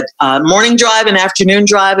that. But morning drive and afternoon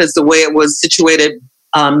drive is the way it was situated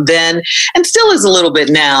then, and still is a little bit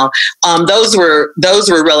now. Those were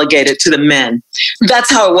relegated to the men.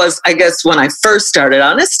 That's how it was, I guess, when I first started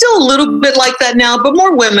out. And it's still a little bit like that now, but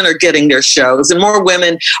more women are getting their shows and more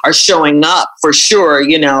women are showing up for sure.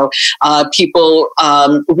 People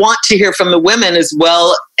want to hear from the women as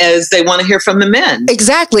well as they want to hear from the men.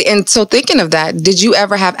 Exactly. And so thinking of that, did you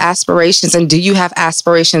ever have aspirations, and do you have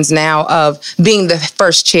aspirations now of being the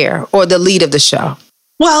first chair or the lead of the show?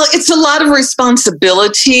 Well, it's a lot of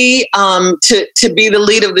responsibility to be the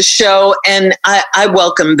lead of the show, and I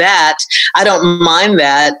welcome that. I don't mind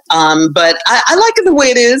that, but I like it the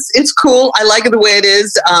way it is. It's cool. I like it the way it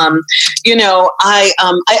is. I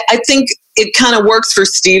think it kind of works for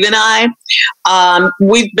Steve and I.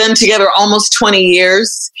 We've been together almost 20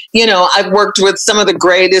 years. I've worked with some of the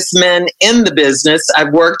greatest men in the business.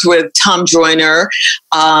 I've worked with Tom Joyner,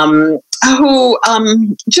 who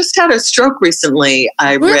just had a stroke recently,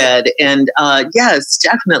 I read. And yes,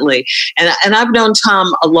 definitely. And I've known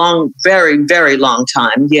Tom a very, very long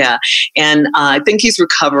time. Yeah. And I think he's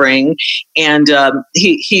recovering, and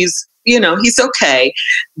he's okay,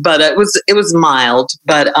 but it was mild.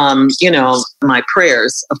 But my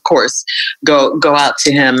prayers, of course, go out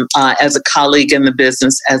to him as a colleague in the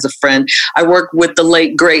business, as a friend. I worked with the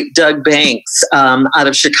late great Doug Banks out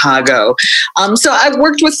of Chicago, so I've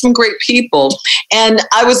worked with some great people, and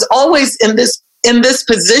I was always in this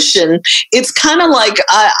position. It's kind of like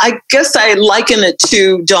I guess I liken it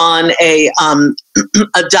to, Dawn, a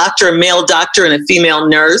doctor, a male doctor and a female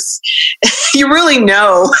nurse. You really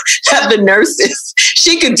know that the nurse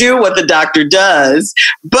she could do what the doctor does,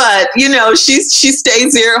 but she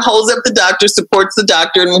stays there, holds up the doctor, supports the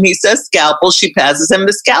doctor, and when he says scalpel, she passes him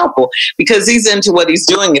the scalpel because he's into what he's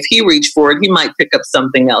doing. If he reached for it, he might pick up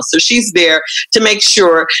something else. So she's there to make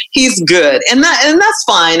sure he's good, and that's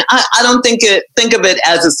fine. I don't think of it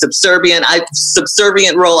as a subservient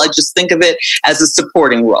role. I just think of it as a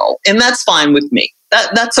supporting role, and that's fine with me.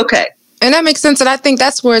 That's okay. And that makes sense. And I think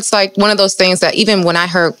that's where it's like one of those things that even when I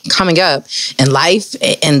heard coming up in life,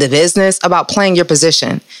 in the business, about playing your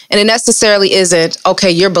position. And it necessarily isn't,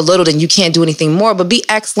 okay, you're belittled and you can't do anything more, but be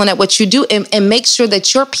excellent at what you do and make sure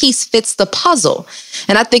that your piece fits the puzzle.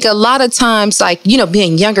 And I think a lot of times, like,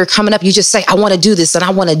 being younger, coming up, you just say, I want to do this and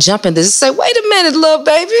I want to jump in this. Say, wait a minute, little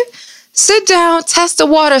baby. Sit down, test the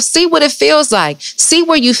water, see what it feels like, see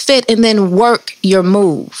where you fit, and then work your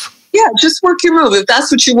move. Yeah, just work your move. If that's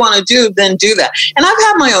what you want to do, then do that. And I've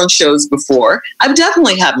had my own shows before. I've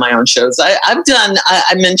definitely had my own shows. I've done,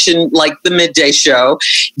 I mentioned like the midday show,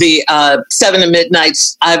 the 7 to midnight.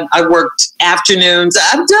 I worked afternoons.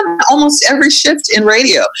 I've done almost every shift in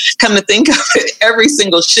radio. Come to think of it, every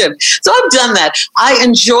single shift. So I've done that. I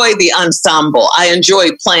enjoy the ensemble. I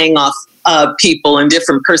enjoy playing off people and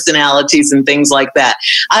different personalities and things like that.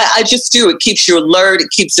 I just do. It keeps you alert.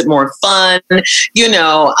 It keeps it more fun. You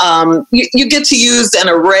get to use an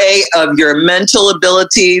array of your mental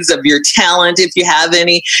abilities, of your talent, if you have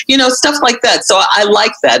any, stuff like that. So I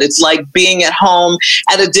like that. It's like being at home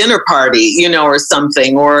at a dinner party, or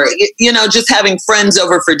something, or, just having friends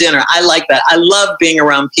over for dinner. I like that. I love being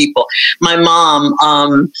around people. My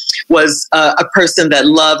mom was a person that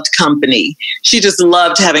loved company. She just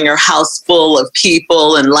loved having her house full of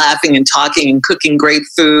people and laughing and talking and cooking great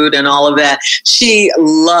food and all of that. She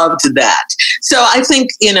loved that. So I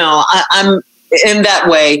think, in that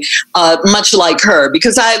way, much like her,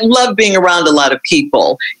 because I love being around a lot of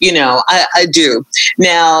people. I do.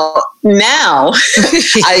 Now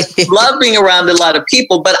I love being around a lot of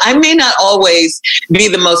people, but I may not always be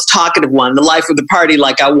the most talkative one, the life of the party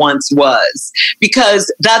like I once was,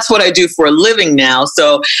 because that's what I do for a living now.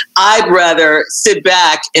 So I'd rather sit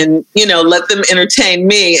back and, let them entertain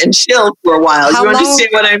me and chill for a while. You understand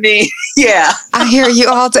what I mean? Yeah. I hear you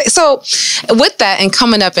all day. So with that and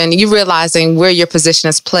coming up and you realizing where your position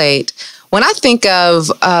is played, when I think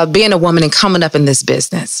of being a woman and coming up in this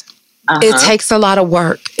business, it takes a lot of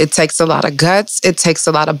work. It takes a lot of guts. It takes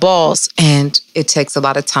a lot of balls, and it takes a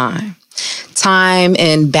lot of time. Time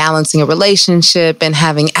in balancing a relationship and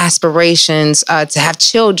having aspirations to have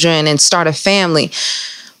children and start a family.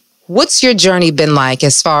 What's your journey been like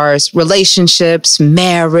as far as relationships,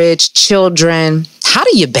 marriage, children? How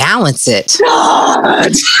do you balance it?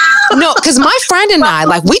 God. No, because my friend and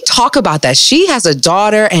I, we talk about that. She has a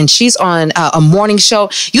daughter and she's on a morning show.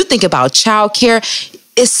 You think about childcare.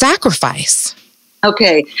 It's sacrifice.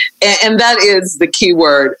 Okay. And that is the key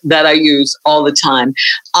word that I use all the time.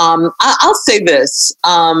 I'll say this.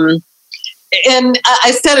 And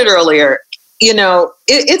I said it earlier,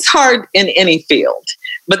 it's hard in any field.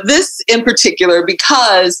 But this in particular,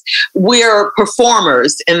 because we're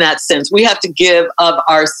performers in that sense, we have to give of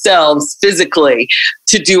ourselves physically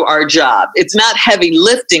to do our job. It's not heavy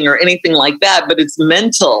lifting or anything like that, but it's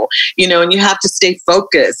mental, and you have to stay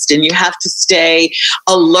focused and you have to stay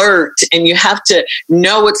alert and you have to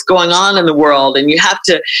know what's going on in the world and you have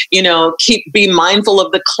to, be mindful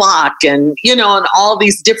of the clock and, and all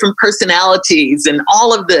these different personalities and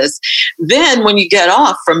all of this. Then when you get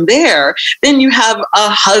off from there, then you have a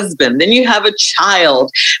husband, then you have a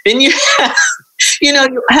child, then you have, you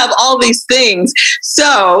have all these things.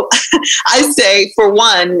 So I say, for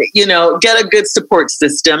one, get a good support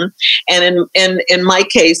system. And in my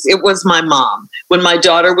case, it was my mom. When my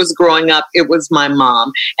daughter was growing up, it was my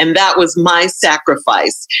mom. And that was my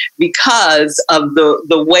sacrifice because of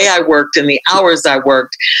the way I worked and the hours I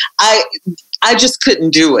worked. I just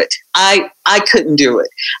couldn't do it. I couldn't do it.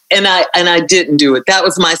 And I didn't do it. That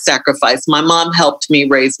was my sacrifice. My mom helped me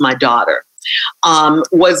raise my daughter.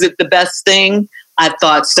 Was it the best thing? I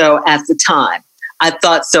thought so at the time.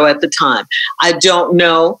 I don't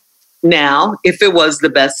know now if it was the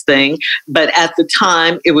best thing, but at the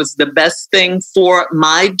time it was the best thing for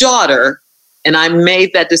my daughter. And I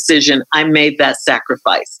made that decision. I made that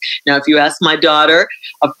sacrifice. Now, if you ask my daughter,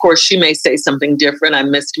 of course, she may say something different. I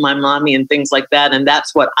missed my mommy and things like that. And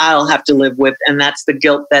that's what I'll have to live with. And that's the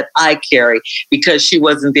guilt that I carry because she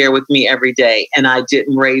wasn't there with me every day. And I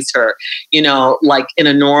didn't raise her, like in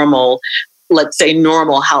a normal, let's say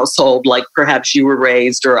normal household, like perhaps you were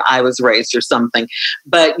raised or I was raised or something.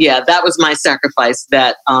 But yeah, that was my sacrifice,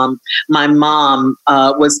 that my mom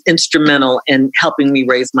was instrumental in helping me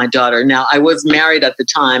raise my daughter. Now, I was married at the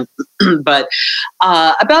time, but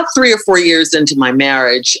about 3 or 4 years into my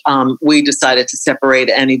marriage, we decided to separate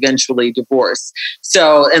and eventually divorce.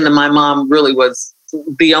 So, and then my mom really was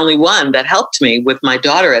the only one that helped me with my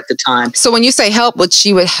daughter at the time. So when you say help,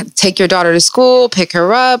 she would take your daughter to school, pick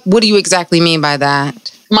her up? What do you exactly mean by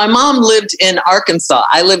that? My mom lived in Arkansas.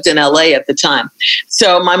 I lived in LA at the time.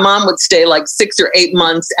 So my mom would stay like 6 or 8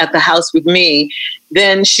 months at the house with me.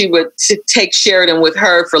 Then she would take Sheridan with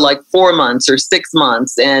her for like 4 months or 6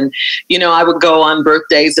 months. And, I would go on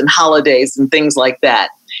birthdays and holidays and things like that.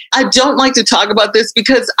 I don't like to talk about this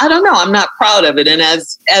because I don't know, I'm not proud of it. And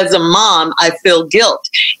as a mom, I feel guilt.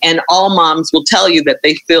 And all moms will tell you that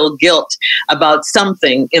they feel guilt about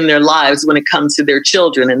something in their lives when it comes to their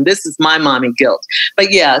children. And this is my mommy guilt.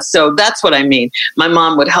 But yeah, so that's what I mean. My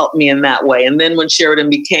mom would help me in that way. And then when Sheridan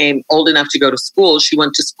became old enough to go to school, she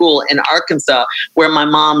went to school in Arkansas where my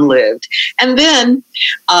mom lived. And then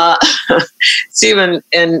Stephen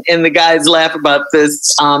and the guys laugh about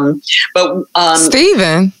this.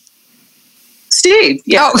 Stephen? Steve.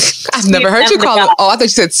 Yeah. Oh, I've never heard you call him. Oh, I thought you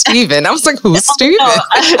said Stephen. I was like, who's Stephen? No,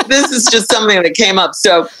 this is just something that came up.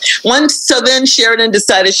 So then Sheridan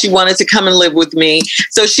decided she wanted to come and live with me.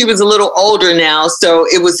 So she was a little older now. So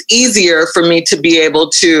it was easier for me to be able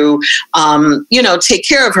to, take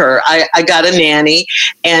care of her. I got a nanny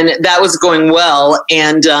and that was going well.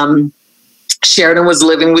 And, Sheridan was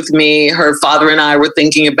living with me. Her father and I were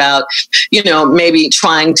thinking about, maybe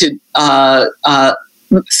trying to,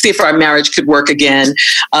 see if our marriage could work again.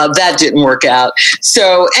 That didn't work out.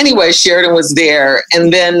 So anyway, Sheridan was there.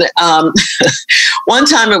 And then one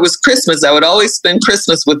time it was Christmas. I would always spend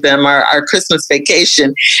Christmas with them, our Christmas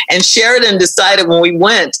vacation. And Sheridan decided when we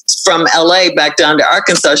went from LA back down to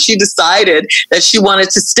Arkansas, she decided that she wanted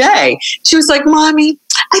to stay. She was like, Mommy,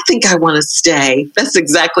 I think I want to stay. That's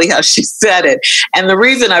exactly how she said it. And the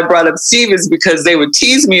reason I brought up Steve is because they would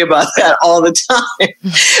tease me about that all the time.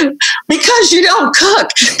 Because you don't cook.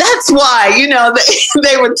 That's why,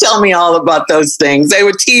 they would tell me all about those things. They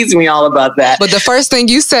would tease me all about that. But the first thing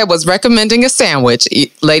you said was recommending a sandwich.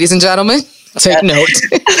 Ladies and gentlemen, take note.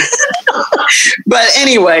 But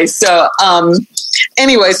anyway, so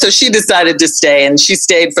she decided to stay, and she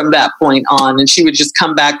stayed from that point on, and she would just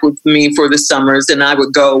come back with me for the summers, and I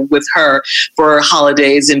would go with her for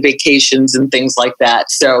holidays and vacations and things like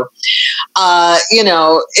that. So,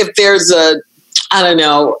 if there's a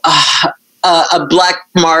black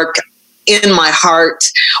mark in my heart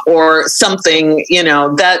or something,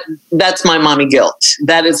 that's my mommy guilt.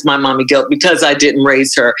 That is my mommy guilt because I didn't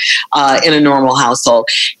raise her in a normal household.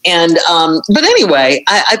 And but anyway,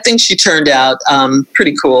 I think she turned out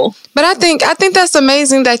pretty cool. But I think that's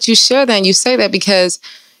amazing that you share that and you say that because,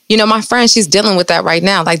 my friend, she's dealing with that right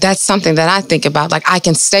now. Like, that's something that I think about. Like, I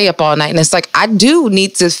can stay up all night. And it's like, I do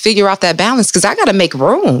need to figure out that balance because I got to make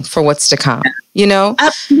room for what's to come,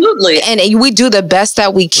 Absolutely. And we do the best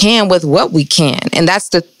that we can with what we can. And that's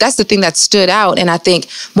the thing that stood out. And I think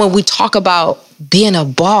when we talk about being a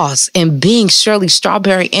boss and being Shirley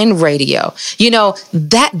Strawberry in radio,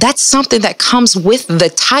 that's something that comes with the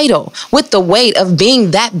title, with the weight of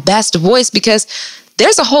being that best voice, because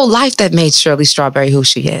there's a whole life that made Shirley Strawberry who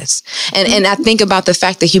she is. And I think about the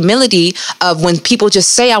fact, the humility of when people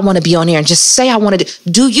just say, I want to be on air and just say, I want to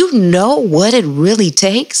do you know what it really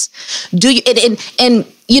takes? Do you, and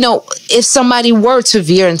if somebody were to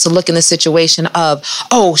veer and to look in the situation of,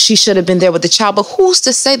 oh, she should have been there with the child, but who's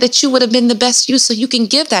to say that you would have been the best you so you can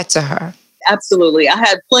give that to her? Absolutely. I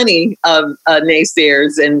had plenty of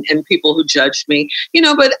naysayers and people who judged me,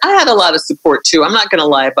 but I had a lot of support too. I'm not going to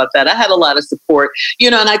lie about that. I had a lot of support,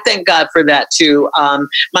 and I thank God for that too.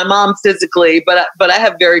 My mom physically, but I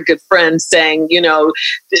have very good friends saying,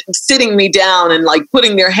 sitting me down and like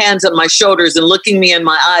putting their hands on my shoulders and looking me in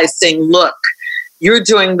my eyes saying, look, you're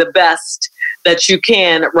doing the best that you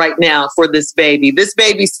can right now for this baby. This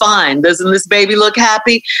baby's fine. Doesn't this baby look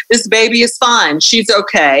happy? This baby is fine. She's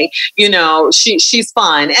okay. She's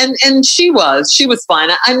fine. And she was fine.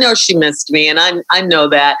 I know she missed me and I know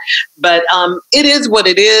that, but it is what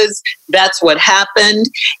it is. That's what happened.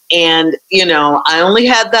 And, I only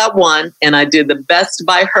had that one and I did the best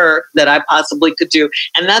by her that I possibly could do.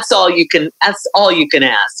 And that's all you can ask. That's all you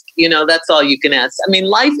can ask. I mean,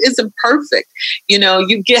 life isn't perfect. You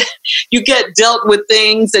get dealt with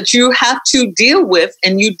things that you have to deal with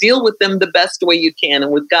and you deal with them the best way you can.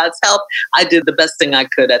 And with God's help, I did the best thing I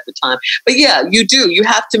could at the time. But yeah, you do. You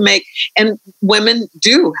have to make, and women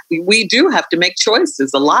do. We do have to make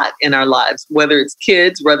choices a lot in our lives, whether it's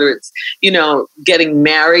kids, whether it's, getting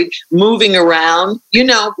married, moving around,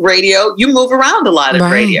 radio, you move around a lot in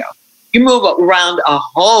radio. You move around a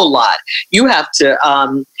whole lot. You have to,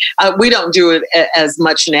 we don't do it as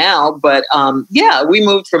much now, but we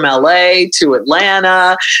moved from LA to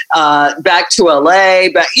Atlanta, back to LA,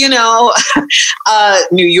 but,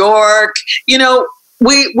 New York,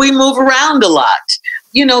 we move around a lot.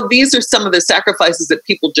 These are some of the sacrifices that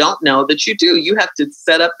people don't know that you do. You have to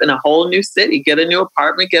set up in a whole new city, get a new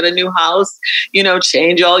apartment, get a new house,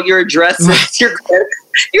 change all your addresses,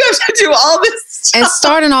 you have to do all this stuff. And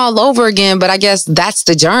starting all over again. But I guess that's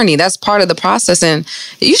the journey. That's part of the process. And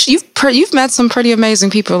you've met some pretty amazing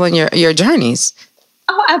people in your journeys.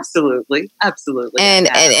 Oh, absolutely. Absolutely. And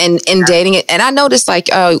dating it. And I noticed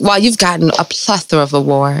while you've gotten a plethora of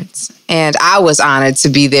awards, and I was honored to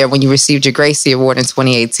be there when you received your Gracie Award in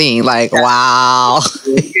 2018. Wow.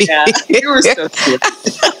 Yeah, you were so sweet.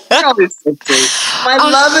 You're always so sweet. My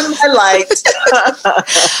love and my light.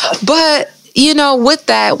 But, with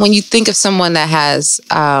that, when you think of someone that has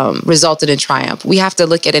resulted in triumph, we have to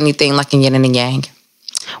look at anything like a yin and a yang.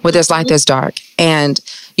 Where there's light, there's dark. And,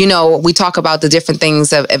 we talk about the different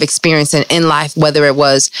things of experience in life, whether it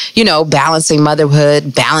was, balancing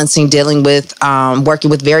motherhood, balancing dealing with working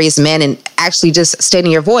with various men and actually just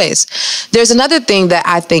stating your voice. There's another thing that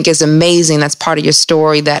I think is amazing that's part of your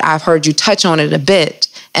story that I've heard you touch on it a bit,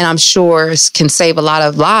 and I'm sure can save a lot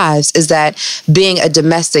of lives, is that being a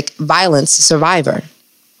domestic violence survivor.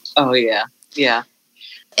 Oh, yeah. Yeah.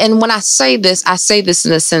 And when I say this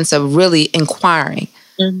in the sense of really inquiring.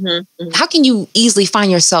 Mm-hmm, mm-hmm. How can you easily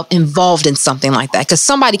find yourself involved in something like that? Because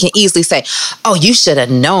somebody can easily say, oh, you should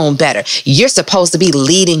have known better. You're supposed to be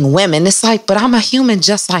leading women. It's like, but I'm a human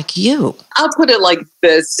just like you. I'll put it like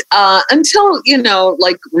this. Until,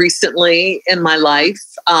 recently in my life,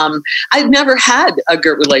 I'd never had a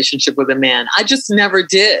good relationship with a man. I just never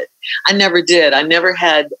did. I never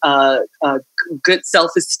had good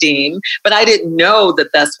self-esteem, but I didn't know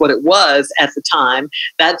that that's what it was at the time.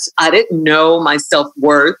 I didn't know my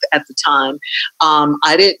self-worth at the time.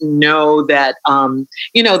 I didn't know that,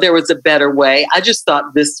 there was a better way. I just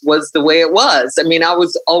thought this was the way it was. I mean, I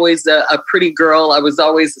was always a pretty girl. I was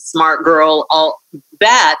always a smart girl, all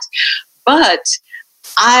that. But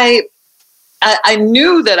I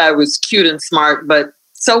knew that I was cute and smart, but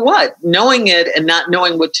so what? Knowing it and not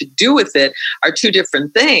knowing what to do with it are two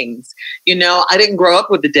different things. I didn't grow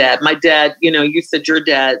up with a dad. My dad, you said your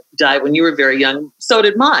dad died when you were very young. So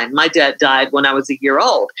did mine. My dad died when I was a year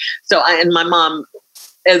old. And my mom,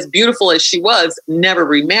 as beautiful as she was, never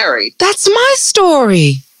remarried. That's my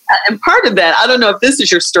story. And part of that, I don't know if this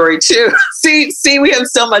is your story too. See, we have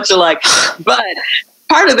so much alike. But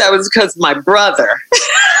part of that was because my brother,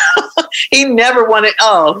 he never wanted,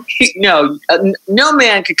 no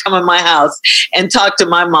man could come in my house and talk to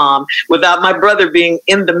my mom without my brother being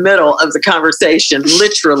in the middle of the conversation,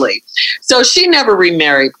 literally. So she never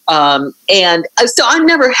remarried. And so I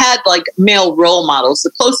never had like male role models.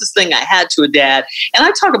 The closest thing I had to a dad, and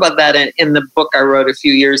I talk about that in the book I wrote a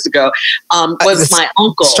few years ago, was my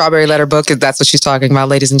uncle. Strawberry Letter book, that's what she's talking about,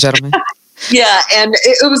 ladies and gentlemen. Yeah, and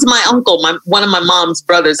it was my uncle, one of my mom's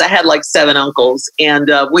brothers. I had like 7 uncles, and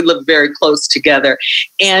we lived very close together.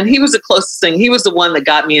 And he was the closest thing. He was the one that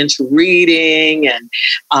got me into reading and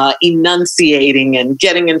enunciating and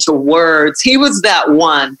getting into words. He was that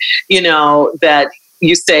one, that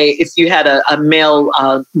you say if you had a male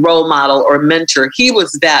role model or mentor, he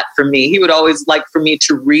was that for me. He would always like for me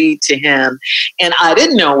to read to him. And I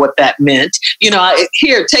didn't know what that meant.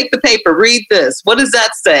 Here, take the paper, read this. What does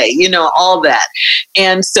that say? All that.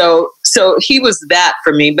 And so he was that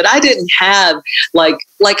for me. But I didn't have,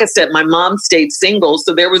 like I said, my mom stayed single,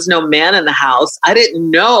 so there was no man in the house. I didn't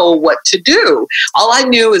know what to do. All I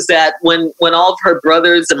knew is that when all of her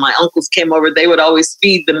brothers and my uncles came over, they would always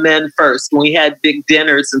feed the men first. When we had big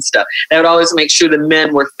dinners and stuff, they would always make sure the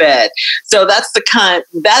men were fed. So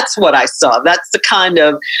that's what I saw. That's the kind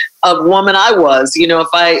of woman I was.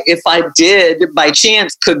 If I did by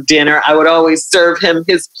chance cook dinner, I would always serve him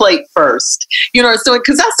his plate first. So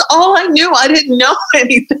because that's all I knew. I didn't know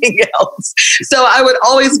anything else. So I would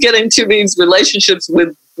always get into these relationships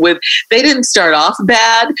with they didn't start off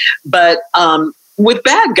bad, but with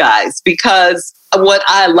bad guys, because what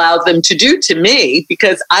I allowed them to do to me,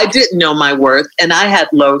 because I didn't know my worth and I had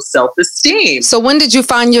low self-esteem. So when did you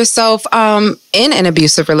find yourself in an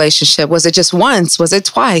abusive relationship? Was it just once? Was it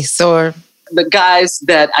twice? Or the guys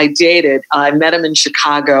that I dated, I met him in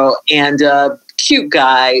Chicago, and cute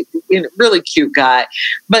guy, really cute guy,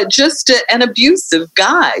 but just an abusive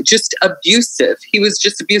guy, just abusive. He was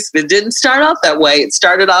just abusive. It didn't start off that way. It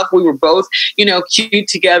started off, we were both, cute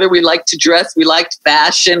together. We liked to dress. We liked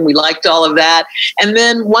fashion. We liked all of that. And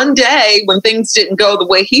then one day when things didn't go the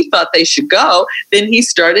way he thought they should go, then he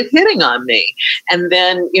started hitting on me. And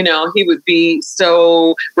then, he would be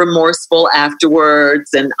so remorseful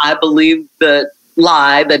afterwards. And I believed the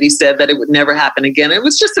lie that he said that it would never happen again. It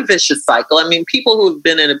was just a vicious cycle. I mean, people who have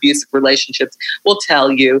been in abusive relationships will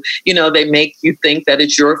tell you, they make you think that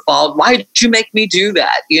it's your fault. Why did you make me do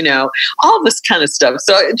that? All this kind of stuff.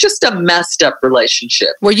 So just a messed up relationship.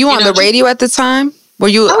 Were you on the radio at the time? Were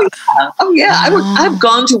you? Oh yeah. I've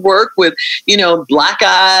gone to work with, black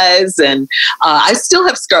eyes, and I still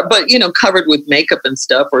have scars, but, covered with makeup and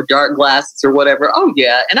stuff, or dark glasses or whatever. Oh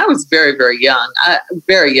yeah. And I was very, very young.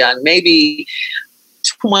 Very young, maybe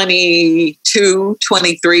 22,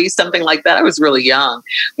 23, something like that. I was really young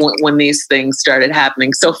when these things started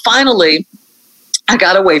happening. So finally, I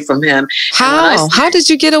got away from him. How did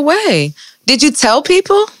you get away? Did you tell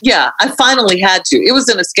people? Yeah, I finally had to. It was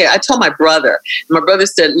an escape. I told my brother. My brother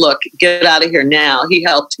said, look, get out of here now. He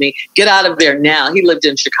helped me. Get out of there now. He lived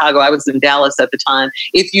in Chicago. I was in Dallas at the time.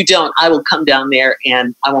 If you don't, I will come down there,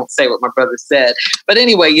 and I won't say what my brother said. But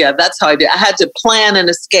anyway, yeah, that's how I did. I had to plan an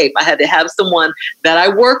escape. I had to have someone that I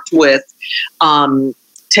worked with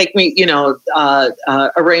take me,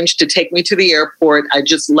 arranged to take me to the airport. I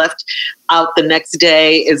just left out the next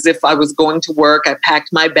day as if I was going to work. I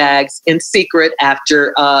packed my bags in secret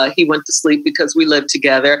after he went to sleep, because we lived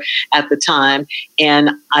together at the time.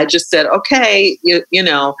 And I just said, okay,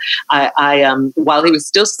 I while he was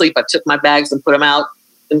still asleep, I took my bags and put them out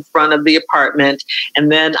in front of the apartment. And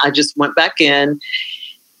then I just went back in.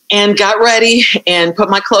 and got ready and put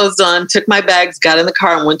my clothes on, took my bags, got in the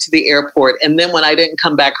car and went to the airport. And then when I didn't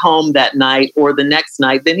come back home that night or the next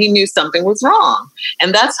night, then he knew something was wrong.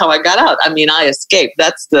 And that's how I got out. I mean, I escaped.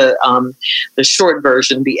 That's the short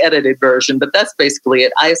version, the edited version, but that's basically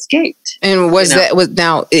it. I escaped. And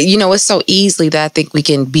now, it's so easily that I think we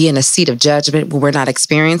can be in a seat of judgment when we're not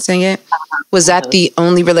experiencing it. Was that the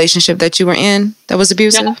only relationship that you were in that was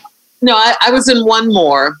abusive? No, I was in one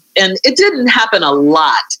more, and it didn't happen a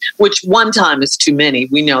lot, which one time is too many.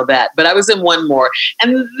 We know that. But I was in one more.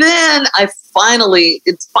 And then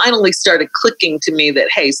it finally started clicking to me that,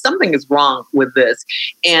 hey, something is wrong with this.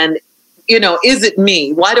 And is it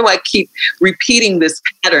me? Why do I keep repeating this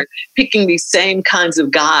pattern, picking these same kinds of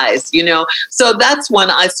guys, So that's when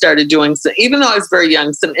I started doing, even though I was very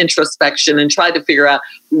young, some introspection and tried to figure out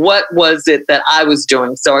what was it that I was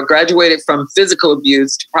doing. So I graduated from physical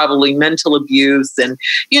abuse to probably mental abuse. And,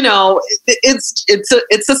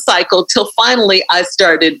 it's a cycle till finally I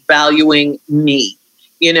started valuing me.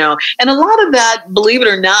 And a lot of that, believe it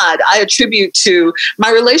or not, I attribute to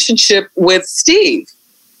my relationship with Steve.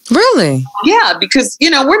 Really? Yeah, because, we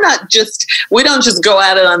don't just go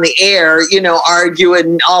at it on the air, argue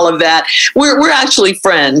and all of that. We're actually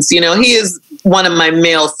friends. He is one of my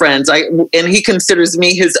male friends. And he considers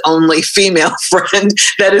me his only female friend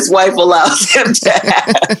that his wife allows him to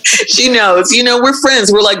have. She knows, we're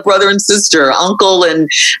friends. We're like brother and sister, uncle and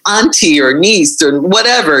auntie or niece or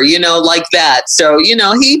whatever, like that. So,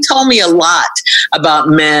 he told me a lot about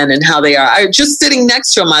men and how they are. Just sitting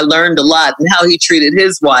next to him, I learned a lot and how he treated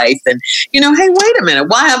his wife. And, hey, wait a minute,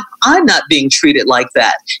 why am I not being treated like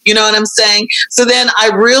that? You know what I'm saying? So then I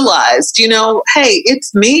realized, hey,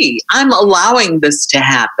 it's me. I'm allowing this to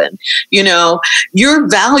happen. You're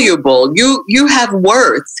valuable. You have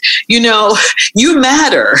worth. You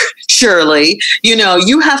matter, Shirley.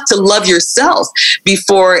 You have to love yourself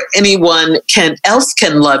before anyone else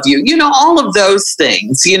can love you. All of those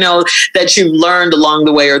things, that you've learned along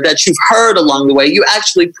the way or that you've heard along the way, you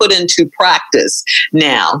actually put into practice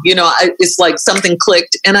now. It's like something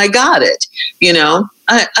clicked and I got it.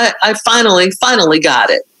 I finally got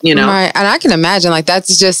it. Right. And I can imagine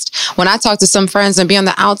that's just when I talk to some friends and be on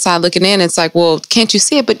the outside looking in, it's like, well, can't you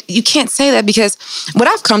see it? But you can't say that because what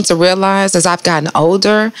I've come to realize as I've gotten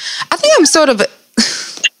older, I think I'm sort of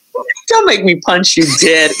don't make me punch you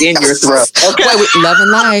dead in your throat. Okay. Wait, love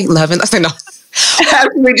and light. No.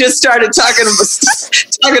 After we just started talking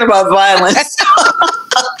about violence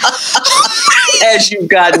as you've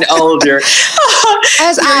gotten older,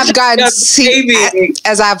 as I've gotten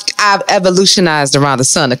as I've evolutionized around the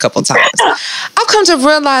sun a couple times, I've come to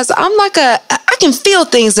realize I can feel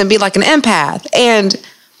things and be like an empath. And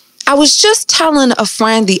I was just telling a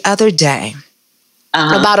friend the other day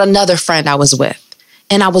about another friend I was with.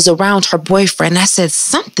 And I was around her boyfriend. I said,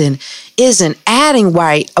 something isn't adding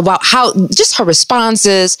right about how just her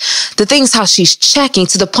responses, the things, how she's checking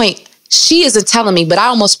to the point she isn't telling me, but I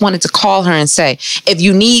almost wanted to call her and say, if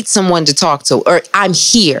you need someone to talk to, or I'm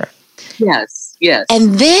here. Yes.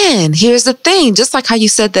 And then here's the thing, just like how you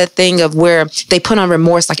said that thing of where they put on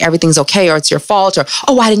remorse, like everything's okay, or it's your fault, or,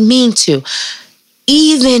 oh, I didn't mean to.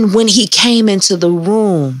 Even when he came into the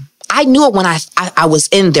room, I knew it when I was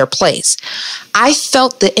in their place. I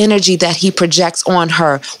felt the energy that he projects on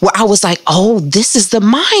her where I was like, oh, this is the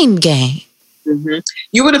mind game. Mm-hmm.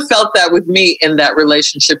 You would have felt that with me in that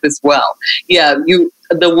relationship as well. Yeah,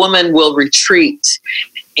 the woman will retreat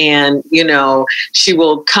and, she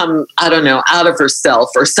will come, I don't know, out of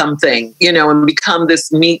herself or something, and become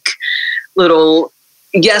this meek little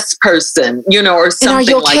yes person, or something. And are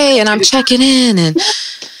you okay? Like and I'm checking in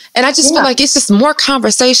and I just feel like it's just more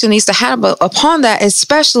conversation needs to happen upon that,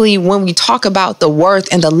 especially when we talk about the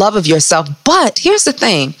worth and the love of yourself. But here's the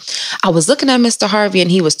thing. I was looking at Mr. Harvey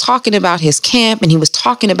and he was talking about his camp and he was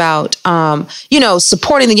talking about,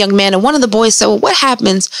 supporting the young man. And one of the boys said, well, what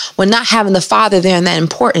happens when not having the father there and that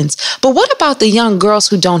importance? But what about the young girls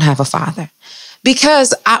who don't have a father?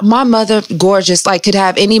 Because my mother, gorgeous, could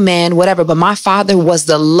have any man, whatever, but my father was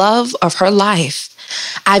the love of her life.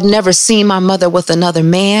 I've never seen my mother with another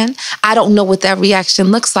man. I don't know what that reaction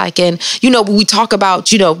looks like. And, we talk about,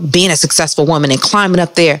 being a successful woman and climbing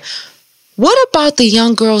up there. What about the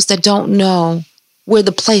young girls that don't know where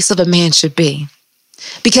the place of a man should be?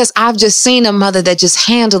 Because I've just seen a mother that just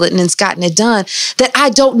handled it and it's gotten it done, that I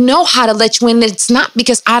don't know how to let you in. It's not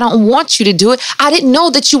because I don't want you to do it. I didn't know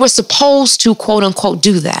that you were supposed to, quote unquote,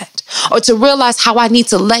 do that, or to realize how I need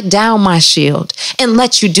to let down my shield and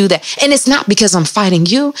let you do that. And it's not because I'm fighting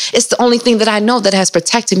you. It's the only thing that I know that has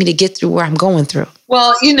protected me to get through where I'm going through.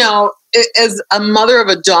 Well, as a mother of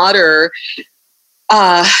a daughter,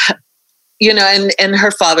 you know, and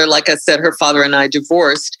her father, like I said, her father and I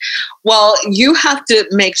divorced. Well, you have to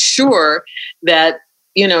make sure that,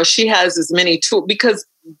 you know, she has as many tools, because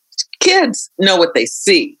kids know what they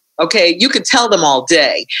see. Okay, you could tell them all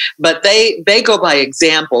day, but they go by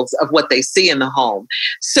examples of what they see in the home.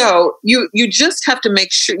 So you just have to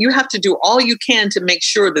make sure, you have to do all you can to make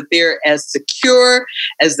sure that they're as secure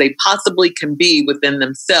as they possibly can be within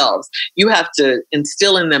themselves. You have to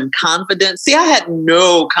instill in them confidence. See, I had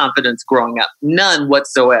no confidence growing up, none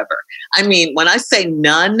whatsoever. I mean, when I say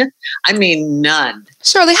none, I mean none.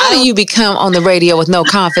 Shirley, how do you become on the radio with no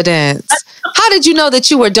confidence? How did you know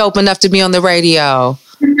that you were dope enough to be on the radio?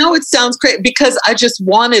 You know, it sounds great because I just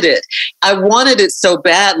wanted it. I wanted it so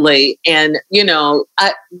badly. And, you know,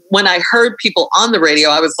 when I heard people on the radio,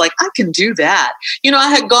 I was like, I can do that. You know, I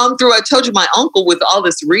had gone through, I told you, my uncle with all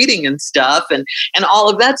this reading and stuff and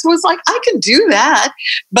all of that. So I was like, I can do that.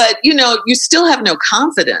 But, you know, you still have no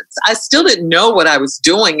confidence. I still didn't know what I was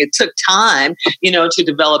doing. It took time, you know, to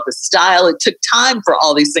develop a style. It took time for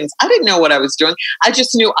all these things. I didn't know what I was doing. I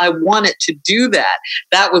just knew I wanted to do that.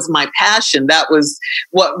 That was my passion. That was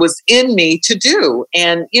what was in me to do.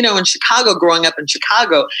 And, you know, in Chicago, growing up in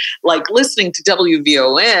Chicago, like listening to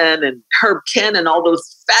WVON and Herb Kent and all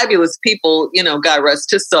those fabulous people, you know, God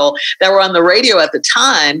rest his soul, that were on the radio at the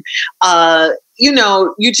time, you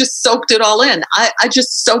know, you just soaked it all in. I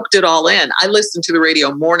just soaked it all in. I listened to the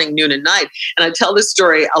radio morning, noon, and night. And I tell this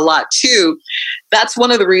story a lot too. That's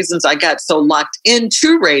one of the reasons I got so locked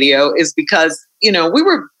into radio, is because, you know, we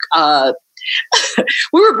were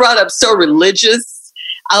brought up so religious.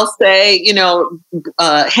 I'll say, you know,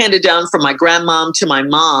 handed down from my grandmom to my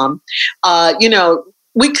mom, you know,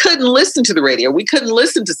 we couldn't listen to the radio. We couldn't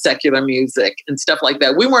listen to secular music and stuff like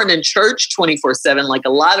that. We weren't in church 24/7 like a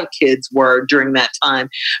lot of kids were during that time,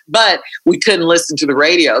 but we couldn't listen to the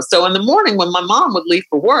radio. So in the morning when my mom would leave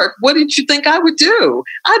for work, what did you think I would do?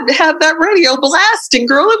 I'd have that radio blasting,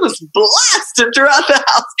 girl. It was blasting throughout the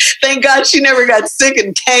house. Thank God she never got sick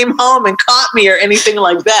and came home and caught me or anything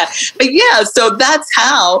like that. But yeah, so that's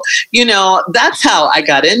how, you know, that's how I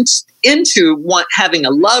got into having a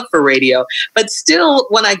love for radio. But still,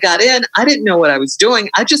 when I got in, I didn't know what I was doing.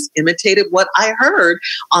 I just imitated what I heard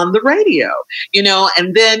on the radio, you know,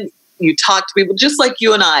 and then you talk to people just like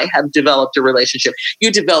you and I have developed a relationship.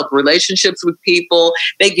 You develop relationships with people.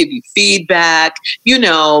 They give you feedback, you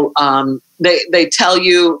know, they tell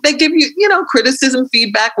you, they give you, you know, criticism,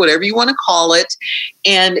 feedback, whatever you want to call it.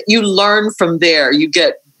 And you learn from there. You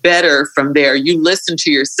get better from there. You listen to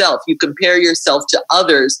yourself. You compare yourself to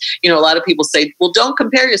others. You know, a lot of people say, well, don't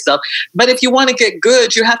compare yourself. But if you want to get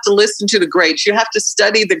good, you have to listen to the greats. You have to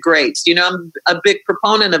study the greats. You know, I'm a big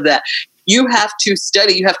proponent of that. You have to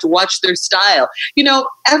study. You have to watch their style. You know,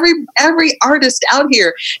 every artist out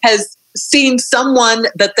here has seen someone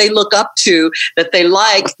that they look up to, that they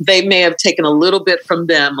like. They may have taken a little bit from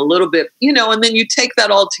them, a little bit, you know, and then you take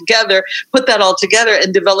that all together, put that all together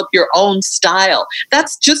and develop your own style.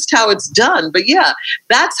 That's just how it's done. But yeah,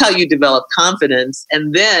 that's how you develop confidence.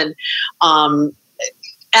 And then,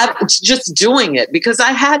 just doing it, because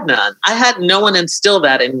I had none. I had no one instill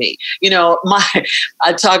that in me. You know,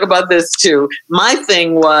 I talk about this too. My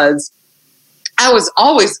thing was, I was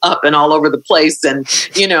always up and all over the place and,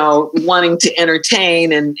 you know, wanting to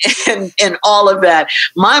entertain and all of that.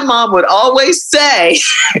 My mom would always say,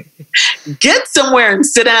 get somewhere and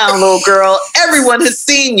sit down, little girl. Everyone has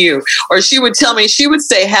seen you. Or she would tell me, she would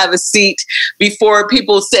say, have a seat before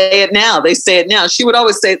people say it now. They say it now. She would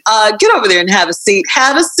always say, get over there and have a seat.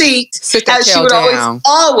 Have a seat. Sit that she would down.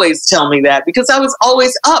 always tell me that, because I was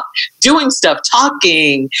always up doing stuff,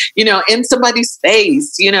 talking, you know, in somebody's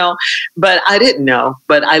face, you know, but I didn't know,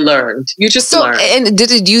 but I learned. You just learn. And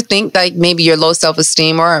did you think like maybe your low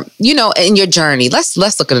self-esteem, or, you know, in your journey, let's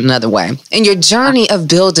look at it another way. In your journey of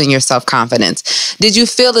building your self-confidence, did you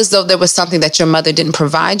feel as though there was something that your mother didn't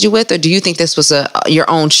provide you with, or do you think this was your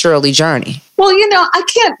own Shirley journey? Well, you know, I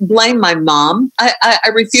can't blame my mom. I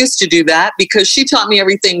refuse to do that, because she taught me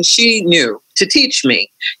everything she knew to teach me,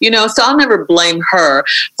 you know, so I'll never blame her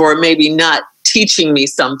for maybe not teaching me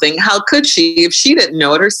something. How could she if she didn't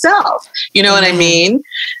know it herself? You know what I mean?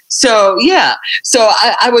 So, yeah. So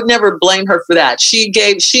I would never blame her for that. She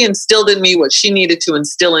instilled in me what she needed to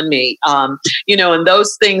instill in me. You know, and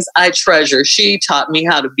those things I treasure. She taught me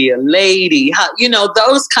how to be a lady, how, you know,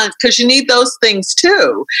 those kinds, because you need those things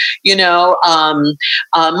too. You know,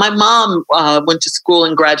 my mom went to school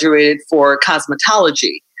and graduated for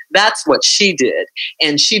cosmetology. That's what she did.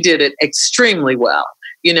 And she did it extremely well.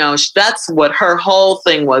 You know, that's what her whole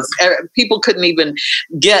thing was. People couldn't even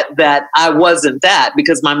get that I wasn't that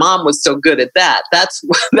because my mom was so good at that. That's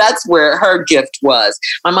where her gift was.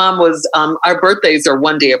 My mom was, our birthdays are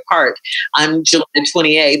one day apart. I'm July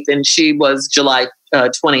 28th and she was July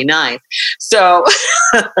 29th. So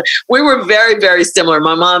we were very, very similar.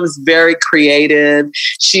 My mom's very creative.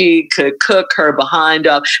 She could cook her behind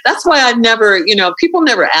up. That's why I never, you know, people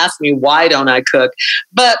never ask me, why don't I cook?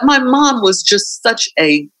 But my mom was just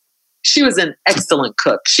she was an excellent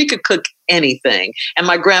cook. She could cook anything. And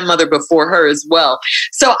my grandmother before her as well.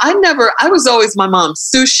 So I was always my mom's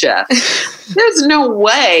sous chef. There's no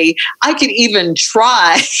way I could even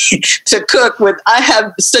try to cook I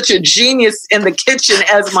have such a genius in the kitchen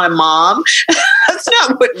as my mom. That's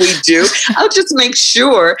not what we do. I'll just make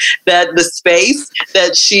sure that the space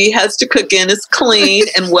that she has to cook in is clean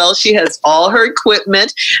and she has all her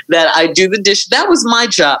equipment, that I do the dish. That was my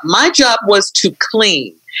job. My job was to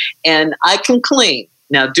clean. And I can clean.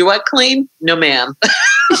 Now, do I clean? No, ma'am.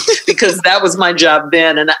 Because that was my job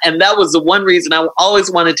then. And that was the one reason I always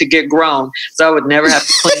wanted to get grown. So I would never have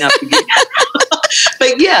to clean up again.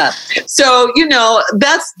 But yeah, so, you know,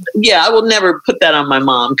 I will never put that on my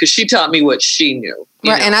mom because she taught me what she knew.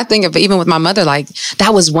 Right. Know? And I think even with my mother, like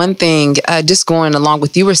that was one thing, just going along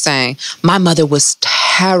with you were saying, my mother was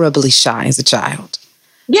terribly shy as a child.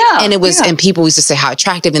 Yeah. And it was, and people used to say how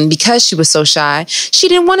attractive. And because she was so shy, she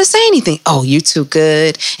didn't want to say anything. Oh, you're too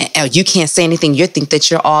good. And oh, you can't say anything. You think that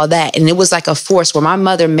you're all that. And it was like a force where my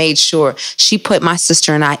mother made sure she put my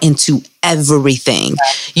sister and I into everything.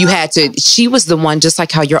 She was the one, just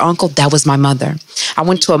like how your uncle, that was my mother. I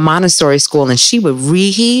went to a Montessori school and she would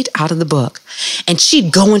read out of the book and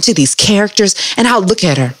she'd go into these characters and I'll look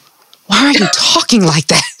at her. Why are you talking like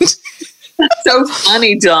that? That's so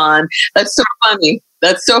funny, Dawn. That's so funny.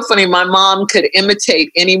 That's so funny. My mom could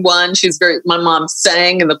imitate anyone. My mom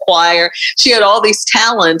sang in the choir. She had all these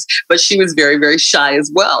talents, but she was very, very shy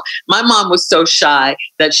as well. My mom was so shy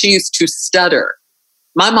that she used to stutter.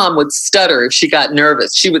 My mom would stutter if she got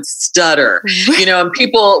nervous. She would stutter, you know, and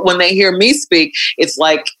people, when they hear me speak, it's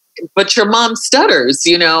like, but your mom stutters,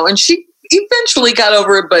 you know, and she eventually got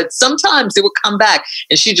over it, but sometimes it would come back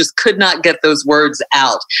and she just could not get those words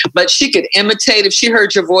out. But she could imitate. If she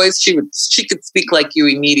heard your voice, she could speak like you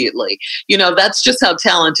immediately. You know, that's just how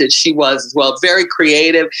talented she was as well. Very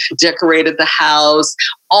creative, decorated the house,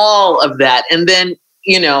 all of that. And then,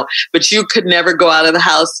 you know, but you could never go out of the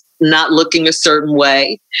house not looking a certain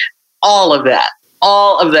way. All of that.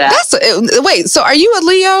 All of that. Wait, so are you a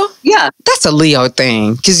Leo? Yeah. That's a Leo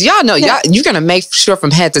thing. Because y'all know, you're going to make sure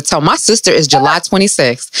from head to toe. My sister is July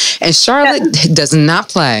 26th. And Charlotte does not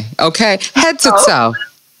play. Okay? Head to toe.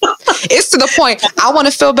 It's to the point, I want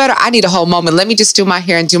to feel better. I need a whole moment. Let me just do my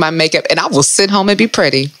hair and do my makeup. And I will sit home and be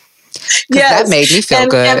pretty. Yes. That made me feel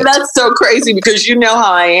good. And that's so crazy because you know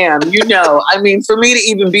how I am. You know, I mean, for me to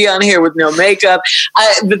even be on here with no makeup,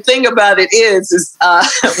 the thing about it is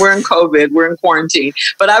we're in COVID, we're in quarantine,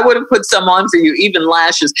 but I would have put some on for you, even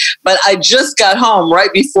lashes. But I just got home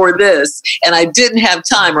right before this and I didn't have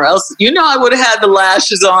time or else, you know, I would have had the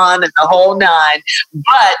lashes on and the whole nine.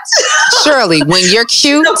 But Shirley, when you're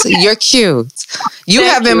cute, you're cute. You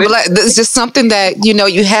have been blessed. It's just something that, you know,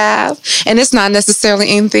 you have, and it's not necessarily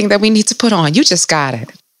anything that we need to put on. You just got it.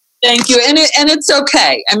 Thank you. And it's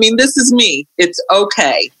okay. I mean, this is me. It's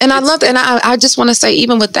okay. And I love that. And I just want to say,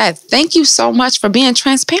 even with that, thank you so much for being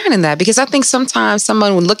transparent in that, because I think sometimes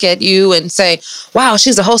someone would look at you and say, wow,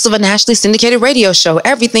 she's a host of a nationally syndicated radio show.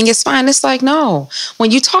 Everything is fine. It's like, no,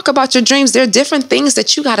 when you talk about your dreams, there are different things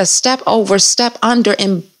that you got to step over, step under,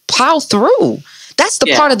 and plow through. That's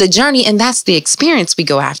the part of the journey. And that's the experience we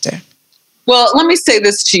go after. Well, let me say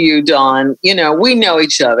this to you, Dawn. You know, we know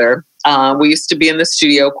each other. We used to be in the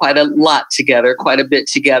studio quite a lot together, quite a bit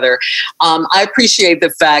together. I appreciate the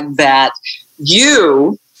fact that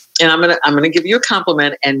you, and I'm gonna give you a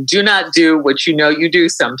compliment, and do not do what you know you do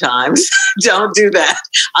sometimes. Don't do that.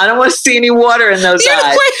 I don't want to see any water in those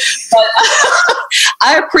eyes. But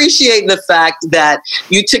I appreciate the fact that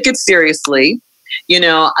you took it seriously. You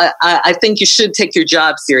know, I think you should take your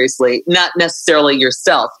job seriously, not necessarily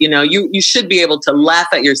yourself. You know, you should be able to laugh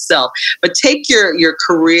at yourself, but take your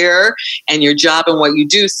career and your job and what you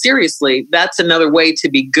do seriously. That's another way to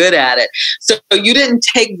be good at it. So you didn't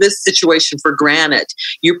take this situation for granted.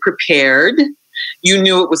 You prepared. You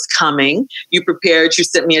knew it was coming. You prepared. You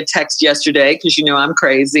sent me a text yesterday because you know I'm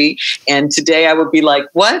crazy. And today I would be like,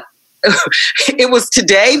 what? it was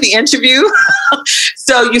today, the interview.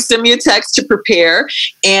 So you send me a text to prepare.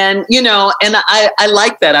 And, and I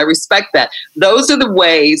like that. I respect that. Those are the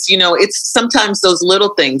ways, it's sometimes those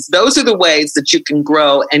little things. Those are the ways that you can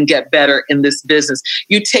grow and get better in this business.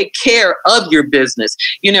 You take care of your business.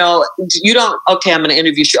 You don't, okay, I'm going to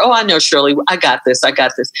interview you. Oh, I know, Shirley, I got this.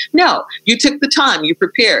 No, you took the time, you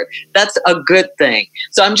prepared. That's a good thing.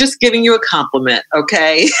 So I'm just giving you a compliment.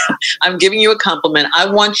 Okay. I'm giving you a compliment.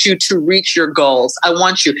 I want you to reach your goals. I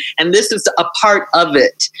want you, and this is a part of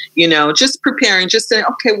it, just preparing, just saying,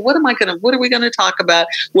 okay, what are we going to talk about?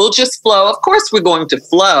 We'll just flow. Of course we're going to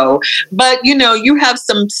flow, but you have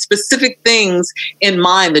some specific things in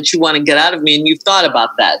mind that you want to get out of me, and you've thought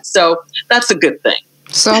about that. So that's a good thing.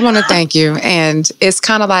 So I want to thank you. And it's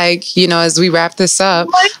kind of like, as we wrap this up.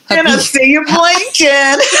 I see you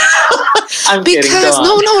blinking. I'm because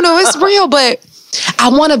kidding, no, it's real. But I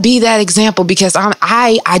want to be that example because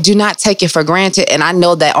I do not take it for granted. And I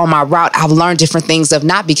know that on my route, I've learned different things of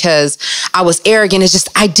not because I was arrogant. It's just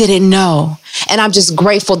I didn't know. And I'm just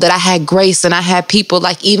grateful that I had grace and I had people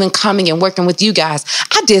like even coming and working with you guys.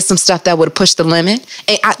 I did some stuff that would have pushed the limit.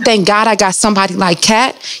 And thank God I got somebody like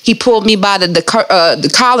Kat. He pulled me by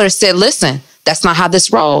the collar and said, listen, that's not how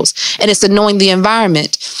this rolls. And it's knowing the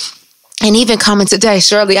environment. And even coming today,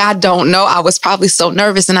 Shirley, I don't know. I was probably so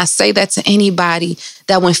nervous. And I say that to anybody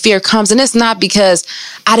that when fear comes, and it's not because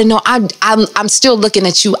I didn't know, I'm still looking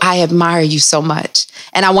at you. I admire you so much.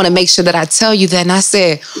 And I want to make sure that I tell you that. And I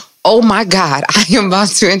said, oh my God, I am about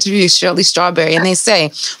to interview Shirley Strawberry. And they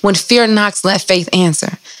say, when fear knocks, let faith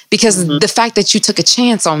answer. Because the fact that you took a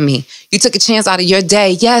chance on me, you took a chance out of your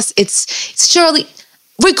day. Yes, it's Shirley,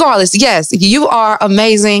 regardless, yes, you are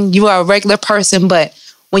amazing. You are a regular person, but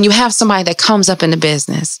when you have somebody that comes up in the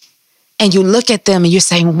business and you look at them and you're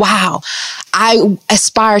saying, wow, I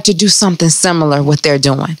aspire to do something similar what they're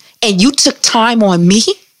doing. And you took time on me.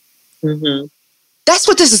 Mm-hmm. That's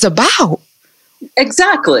what this is about.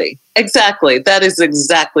 Exactly. That is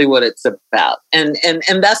exactly what it's about. And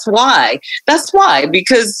that's why,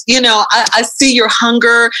 because, I see your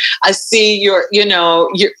hunger. I see your,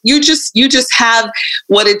 you just have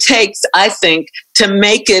what it takes, I think, to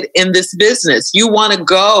make it in this business. You want to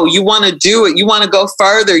go, you want to do it. You want to go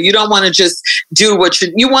further. You don't want to just do what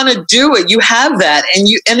you want to do it. You have that and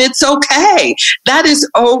it's okay. That is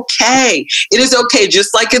okay. It is okay.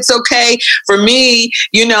 Just like it's okay for me,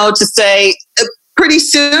 to say, pretty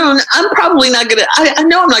soon, I'm probably not going to, I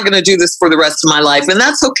know I'm not going to do this for the rest of my life, and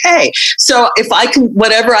that's okay. So if I can,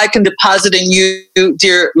 whatever I can deposit in you,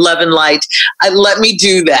 dear Love and Light, let me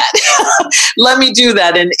do that. Let me do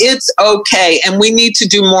that. And it's okay. And we need to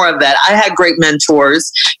do more of that. I had great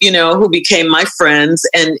mentors, who became my friends,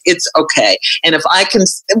 and it's okay. And if I can,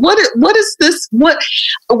 what is this? What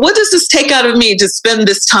does this take out of me to spend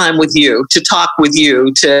this time with you, to talk with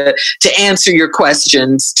you, to answer your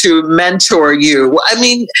questions, to mentor you? I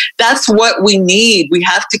mean, that's what we need. We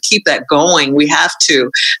have to keep that going. We have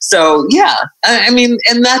to. So, yeah, I mean,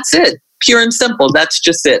 and that's it. Pure and simple. That's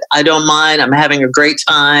just it. I don't mind. I'm having a great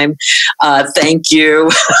time. Thank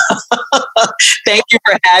you. Thank you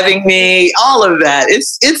for having me. All of that.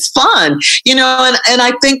 It's fun, and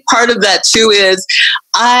I think part of that too is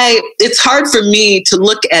it's hard for me to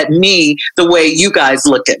look at me the way you guys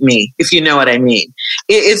look at me, if you know what I mean.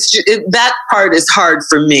 That part is hard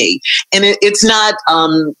for me. And it's not,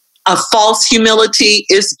 a false humility.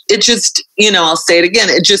 It just, I'll say it again.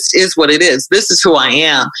 It just is what it is. This is who I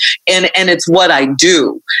am. And it's what I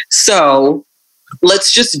do. So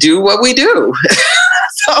let's just do what we do.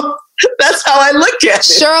 So that's how I look at it.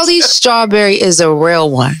 Shirley Strawberry is a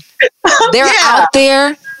real one. They're out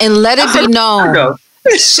there, and let it be known.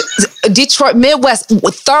 Detroit, Midwest,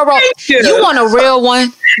 thorough. You want a real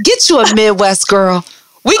one? Get you a Midwest girl.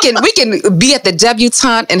 We can be at the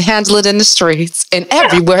debutante and handle it in the streets and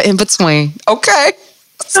everywhere in between. Okay.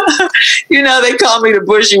 They call me the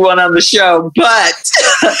bushy one on the show, but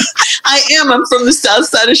I'm from the south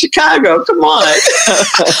side of Chicago. Come on.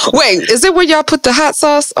 Wait, is it where y'all put the hot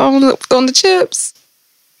sauce on the chips?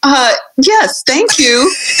 Yes, thank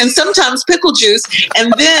you. And sometimes pickle juice.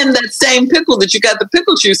 And then that same pickle that you got the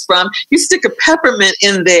pickle juice from, you stick a peppermint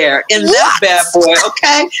in there, in that bad boy,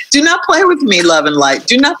 okay? Do not play with me, Love and Light.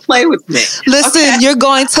 Do not play with me. Listen, okay? You're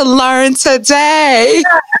going to learn today.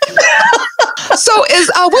 So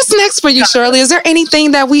what's next for you, Shirley? Is there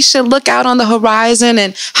anything that we should look out on the horizon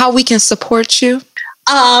and how we can support you?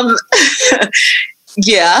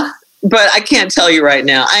 Yeah. But I can't tell you right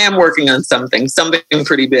now. I am working on something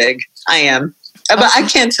pretty big. I am. But I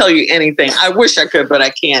can't tell you anything. I wish I could, but I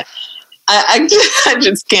can't. I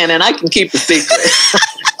just can't, and I can keep a secret.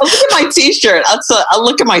 Look at my T-shirt. I'll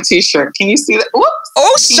look at my T-shirt. Can you see that? Whoops.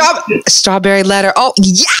 Oh, strawberry letter. Oh,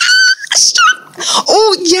 yeah.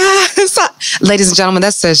 Oh, yes. Ladies and gentlemen,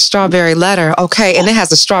 that says strawberry letter. Okay. And it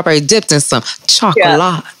has a strawberry dipped in some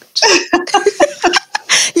chocolate.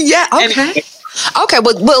 Yeah. Okay. Okay.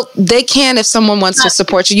 Well, they can if someone wants to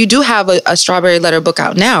support you. You do have a strawberry letter book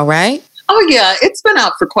out now, right? Oh, yeah. It's been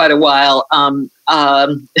out for quite a while.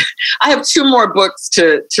 I have 2 more books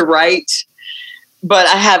to write, but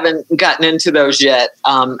I haven't gotten into those yet.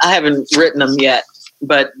 I haven't written them yet,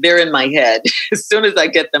 but they're in my head. As soon as I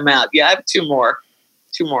get them out. Yeah, I have 2 more.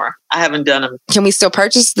 2 more. I haven't done them. Can we still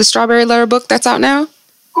purchase the Strawberry Letter book that's out now?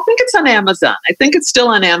 I think it's on Amazon. I think it's still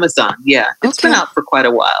on Amazon. Yeah. It's been out for quite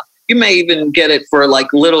a while. You may even get it for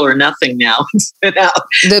like little or nothing now. It's been out.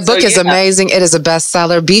 The book is amazing. It is a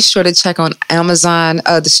bestseller. Be sure to check on Amazon,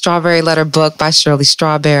 the Strawberry Letter book by Shirley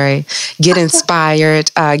Strawberry. Get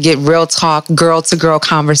inspired. Get real talk, girl-to-girl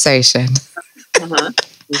conversation.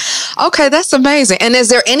 Okay, that's amazing. And is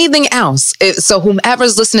there anything else? So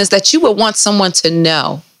whomever's listening, that you would want someone to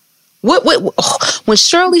know? When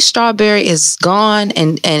Shirley Strawberry is gone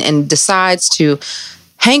and decides to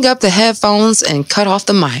hang up the headphones and cut off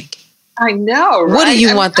the mic, I know, right? What do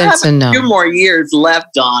you want them to know? A few more years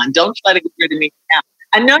left on. Don't try to get rid of me now.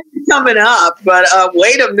 I know you're coming up, but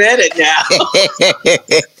wait a minute now.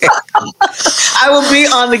 I will be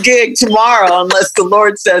on the gig tomorrow unless the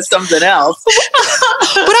Lord says something else.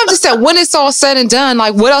 But I'm just saying, when it's all said and done,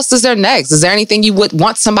 like, what else is there next? Is there anything you would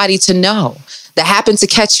want somebody to know that happened to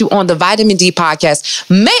catch you on the Vitamin D podcast?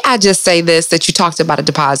 May I just say this, that you talked about a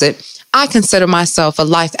deposit. I consider myself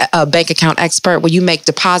a bank account expert where you make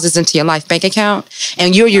deposits into your life bank account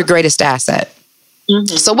and you're your greatest asset.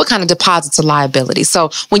 Mm-hmm. So what kind of deposit's a liability? So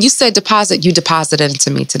when you said deposit, you deposited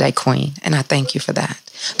into me today, Queen. And I thank you for that.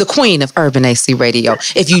 The Queen of Urban AC Radio.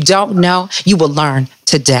 If you don't know, you will learn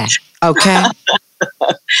today. Okay?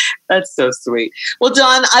 That's so sweet. Well,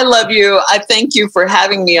 Dawn, I love you. I thank you for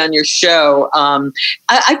having me on your show.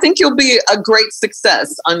 I think you'll be a great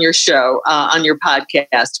success on your show, on your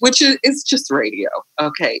podcast, which is just radio.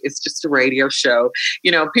 Okay. It's just a radio show.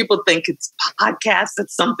 You know, people think it's podcast.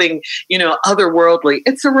 It's something, otherworldly.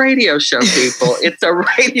 It's a radio show, people. It's a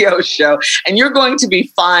radio show. And you're going to be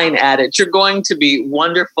fine at it. You're going to be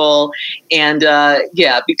wonderful. And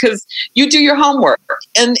because you do your homework.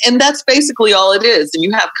 And that's basically all it is. And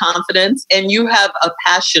you have confidence and you have a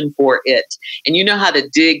passion for it. And you know how to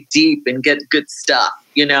dig deep and get good stuff.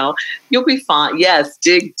 You'll be fine. Yes,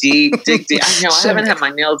 dig deep. I know. I haven't had my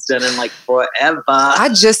nails done in like forever. I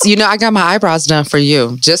got my eyebrows done for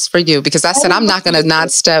you, just for you, because I said I'm not going to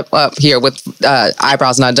not step up here with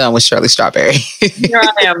eyebrows not done with Shirley Strawberry. Here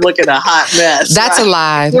I am looking a hot mess. That's a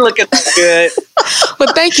lie. You're looking good.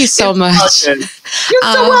 Well, thank you so much. You're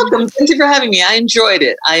so welcome. Thank you for having me. I enjoyed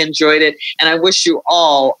it. And I wish you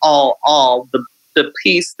all the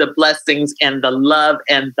peace, the blessings, and the love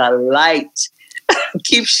and the light.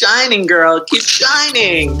 Keep shining, girl. Keep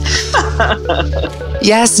shining.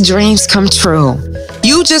 Yes, dreams come true.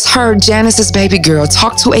 You just heard Janice's baby girl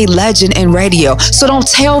talk to a legend in radio. So don't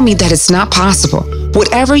tell me that it's not possible.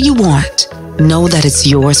 Whatever you want, know that it's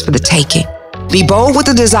yours for the taking. Be bold with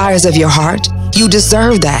the desires of your heart. You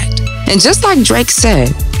deserve that. And just like Drake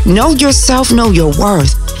said, know yourself, know your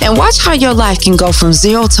worth, and watch how your life can go from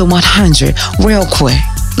 0 to 100 real quick.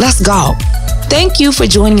 Let's go. Thank you for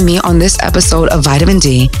joining me on this episode of Vitamin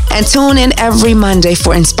D, and tune in every Monday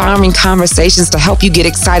for inspiring conversations to help you get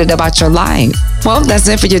excited about your life. Well, that's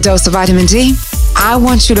it for your dose of Vitamin D. I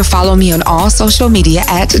want you to follow me on all social media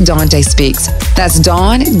at Dawn Day Speaks. That's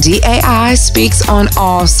Dawn, DAI Speaks on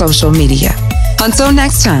all social media. Until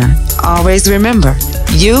next time, always remember,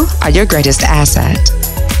 you are your greatest asset.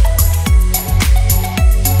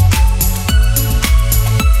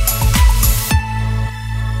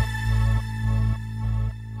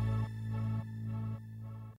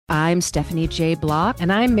 I'm Stephanie J. Block.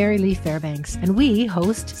 And I'm Mary Lee Fairbanks. And we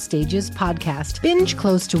host Stages Podcast. Binge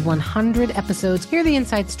close to 100 episodes. Hear the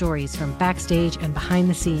inside stories from backstage and behind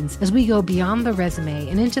the scenes as we go beyond the resume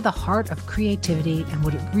and into the heart of creativity and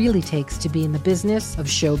what it really takes to be in the business of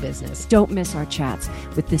show business. Don't miss our chats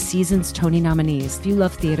with this season's Tony nominees. If you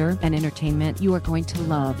love theater and entertainment, you are going to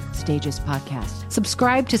love Stages Podcast.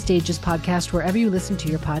 Subscribe to Stages Podcast wherever you listen to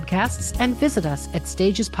your podcasts and visit us at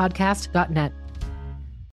stagespodcast.net.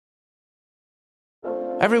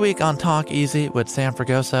 Every week on Talk Easy with Sam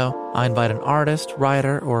Fragoso, I invite an artist,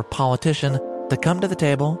 writer, or politician to come to the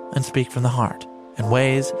table and speak from the heart in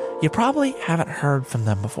ways you probably haven't heard from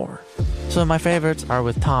them before. Some of my favorites are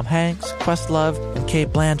with Tom Hanks, Questlove, and Cate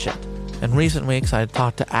Blanchett. In recent weeks, I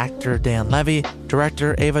talked to actor Dan Levy,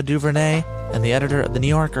 director Ava DuVernay, and the editor of The New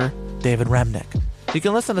Yorker, David Remnick. You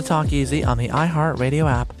can listen to Talk Easy on the iHeartRadio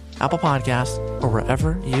app, Apple Podcasts, or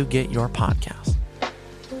wherever you get your podcasts.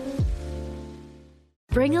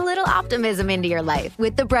 Bring a little optimism into your life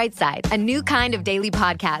with The Bright Side, a new kind of daily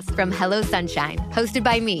podcast from Hello Sunshine, hosted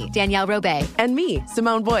by me, Danielle Robay. And me,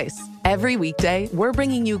 Simone Boyce. Every weekday, we're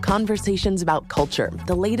bringing you conversations about culture,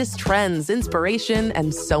 the latest trends, inspiration,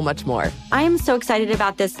 and so much more. I am so excited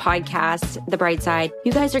about this podcast, The Bright Side.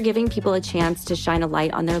 You guys are giving people a chance to shine a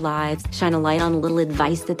light on their lives, shine a light on a little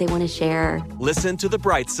advice that they want to share. Listen to The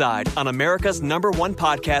Bright Side on America's #1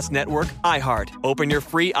 podcast network, iHeart. Open your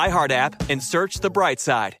free iHeart app and search The Bright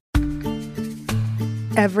Side.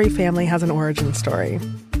 Every family has an origin story,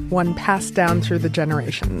 one passed down through the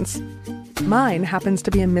generations. Mine happens to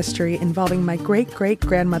be a mystery involving my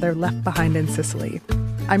great-great-grandmother left behind in Sicily.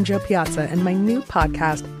 I'm Jo Piazza, and my new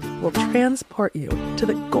podcast will transport you to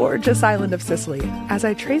the gorgeous island of Sicily as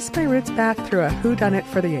I trace my roots back through a whodunit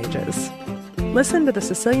for the ages. Listen to The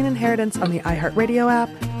Sicilian Inheritance on the iHeartRadio app,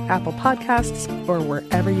 Apple Podcasts, or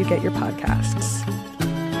wherever you get your podcasts.